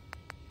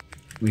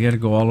 We got to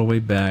go all the way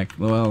back.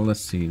 Well,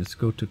 let's see. Let's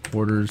go to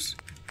quarters.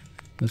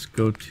 Let's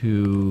go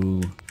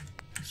to...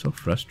 So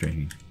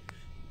frustrating.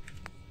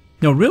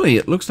 No, really,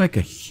 it looks like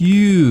a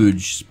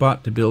huge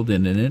spot to build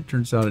in, and it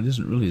turns out it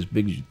isn't really as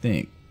big as you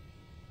think.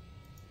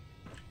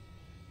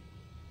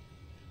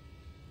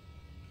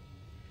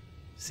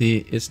 See,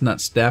 it's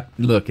not stacked.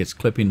 Look, it's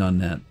clipping on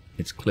that.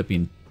 It's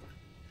clipping.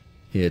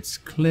 It's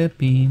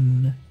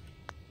clipping.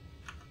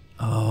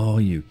 Oh,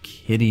 you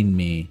kidding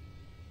me.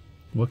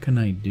 What can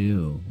I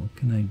do? What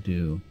can I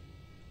do?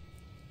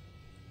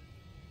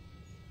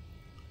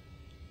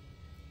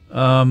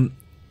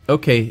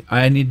 Okay,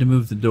 I need to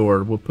move the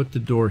door. We'll put the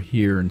door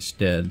here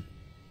instead.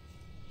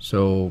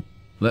 So,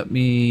 let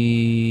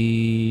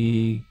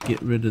me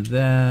get rid of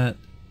that.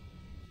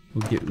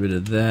 We'll get rid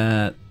of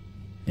that.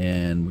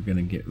 And we're going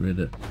to get rid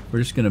of... We're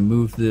just going to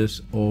move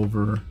this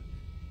over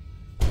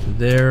to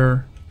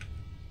there.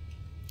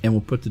 And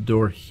we'll put the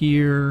door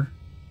here.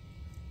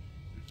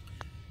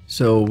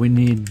 So we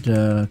need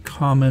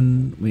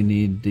common. We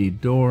need the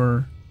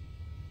door.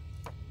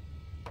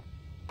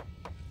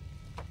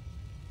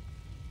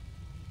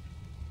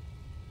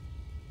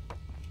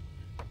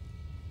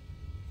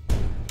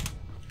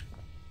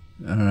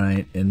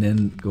 Alright, and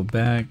then go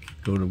back.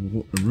 Go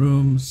to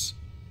rooms.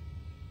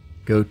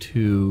 Go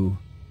to...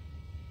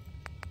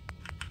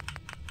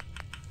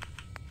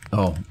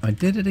 Oh, I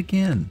did it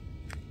again.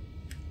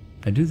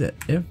 I do that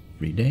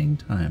every dang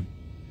time.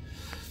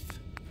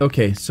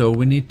 Okay, so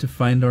we need to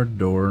find our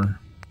door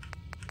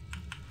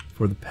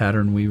for the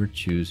pattern we were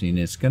choosing.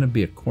 It's going to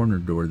be a corner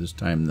door this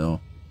time,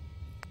 though.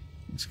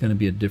 It's going to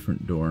be a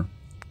different door.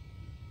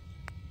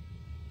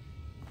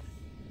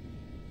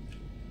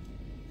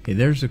 Okay,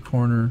 there's a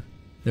corner.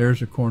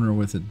 There's a corner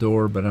with a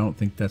door, but I don't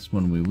think that's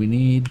one we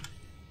need.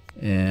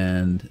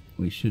 And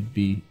we should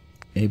be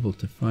able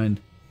to find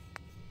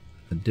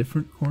a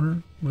different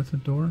corner with a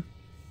door.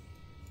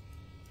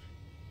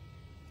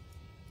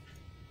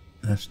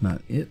 That's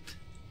not it.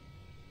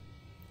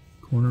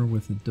 Corner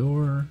with a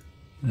door.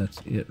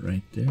 That's it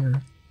right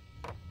there.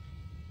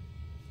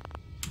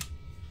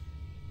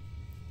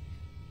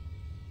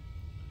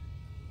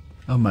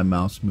 Oh, my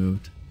mouse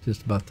moved.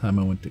 Just about time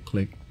I went to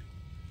click.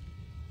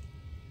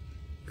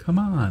 Come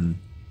on.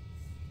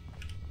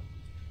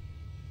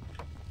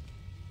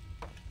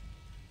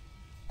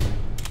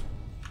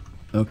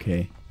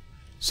 Okay.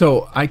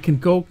 So I can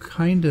go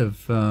kind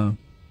of... God,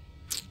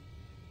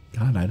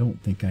 I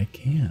don't think I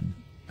can.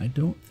 I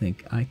don't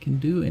think I can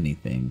do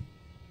anything.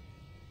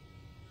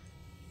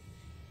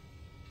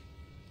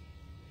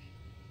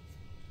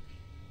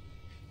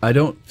 I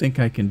don't think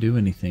I can do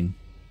anything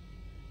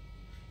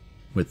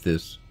with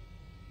this.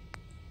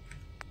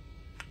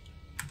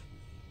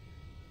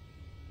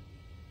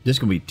 This is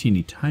going to be a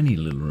teeny tiny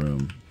little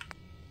room.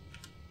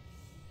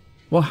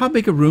 Well, how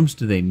big of rooms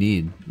do they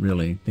need,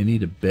 really? They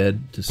need a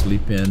bed to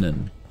sleep in,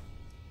 and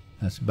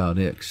that's about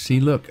it. See,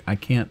 look, I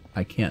can't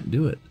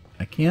do it.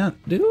 I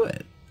can't do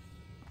it.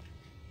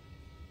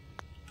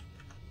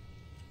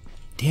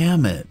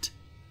 Damn it.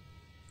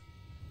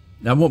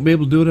 I won't be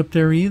able to do it up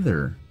there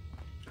either.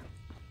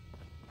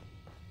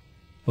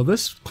 Well,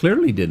 this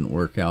clearly didn't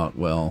work out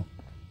well.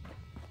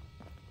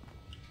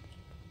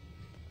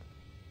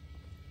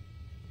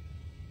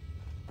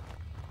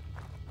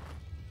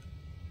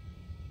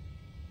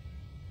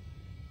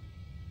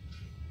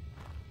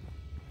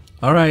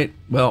 All right,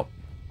 well,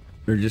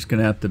 there's just going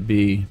to have to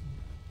be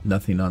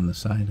nothing on the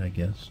side, I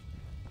guess.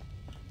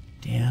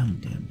 Damn.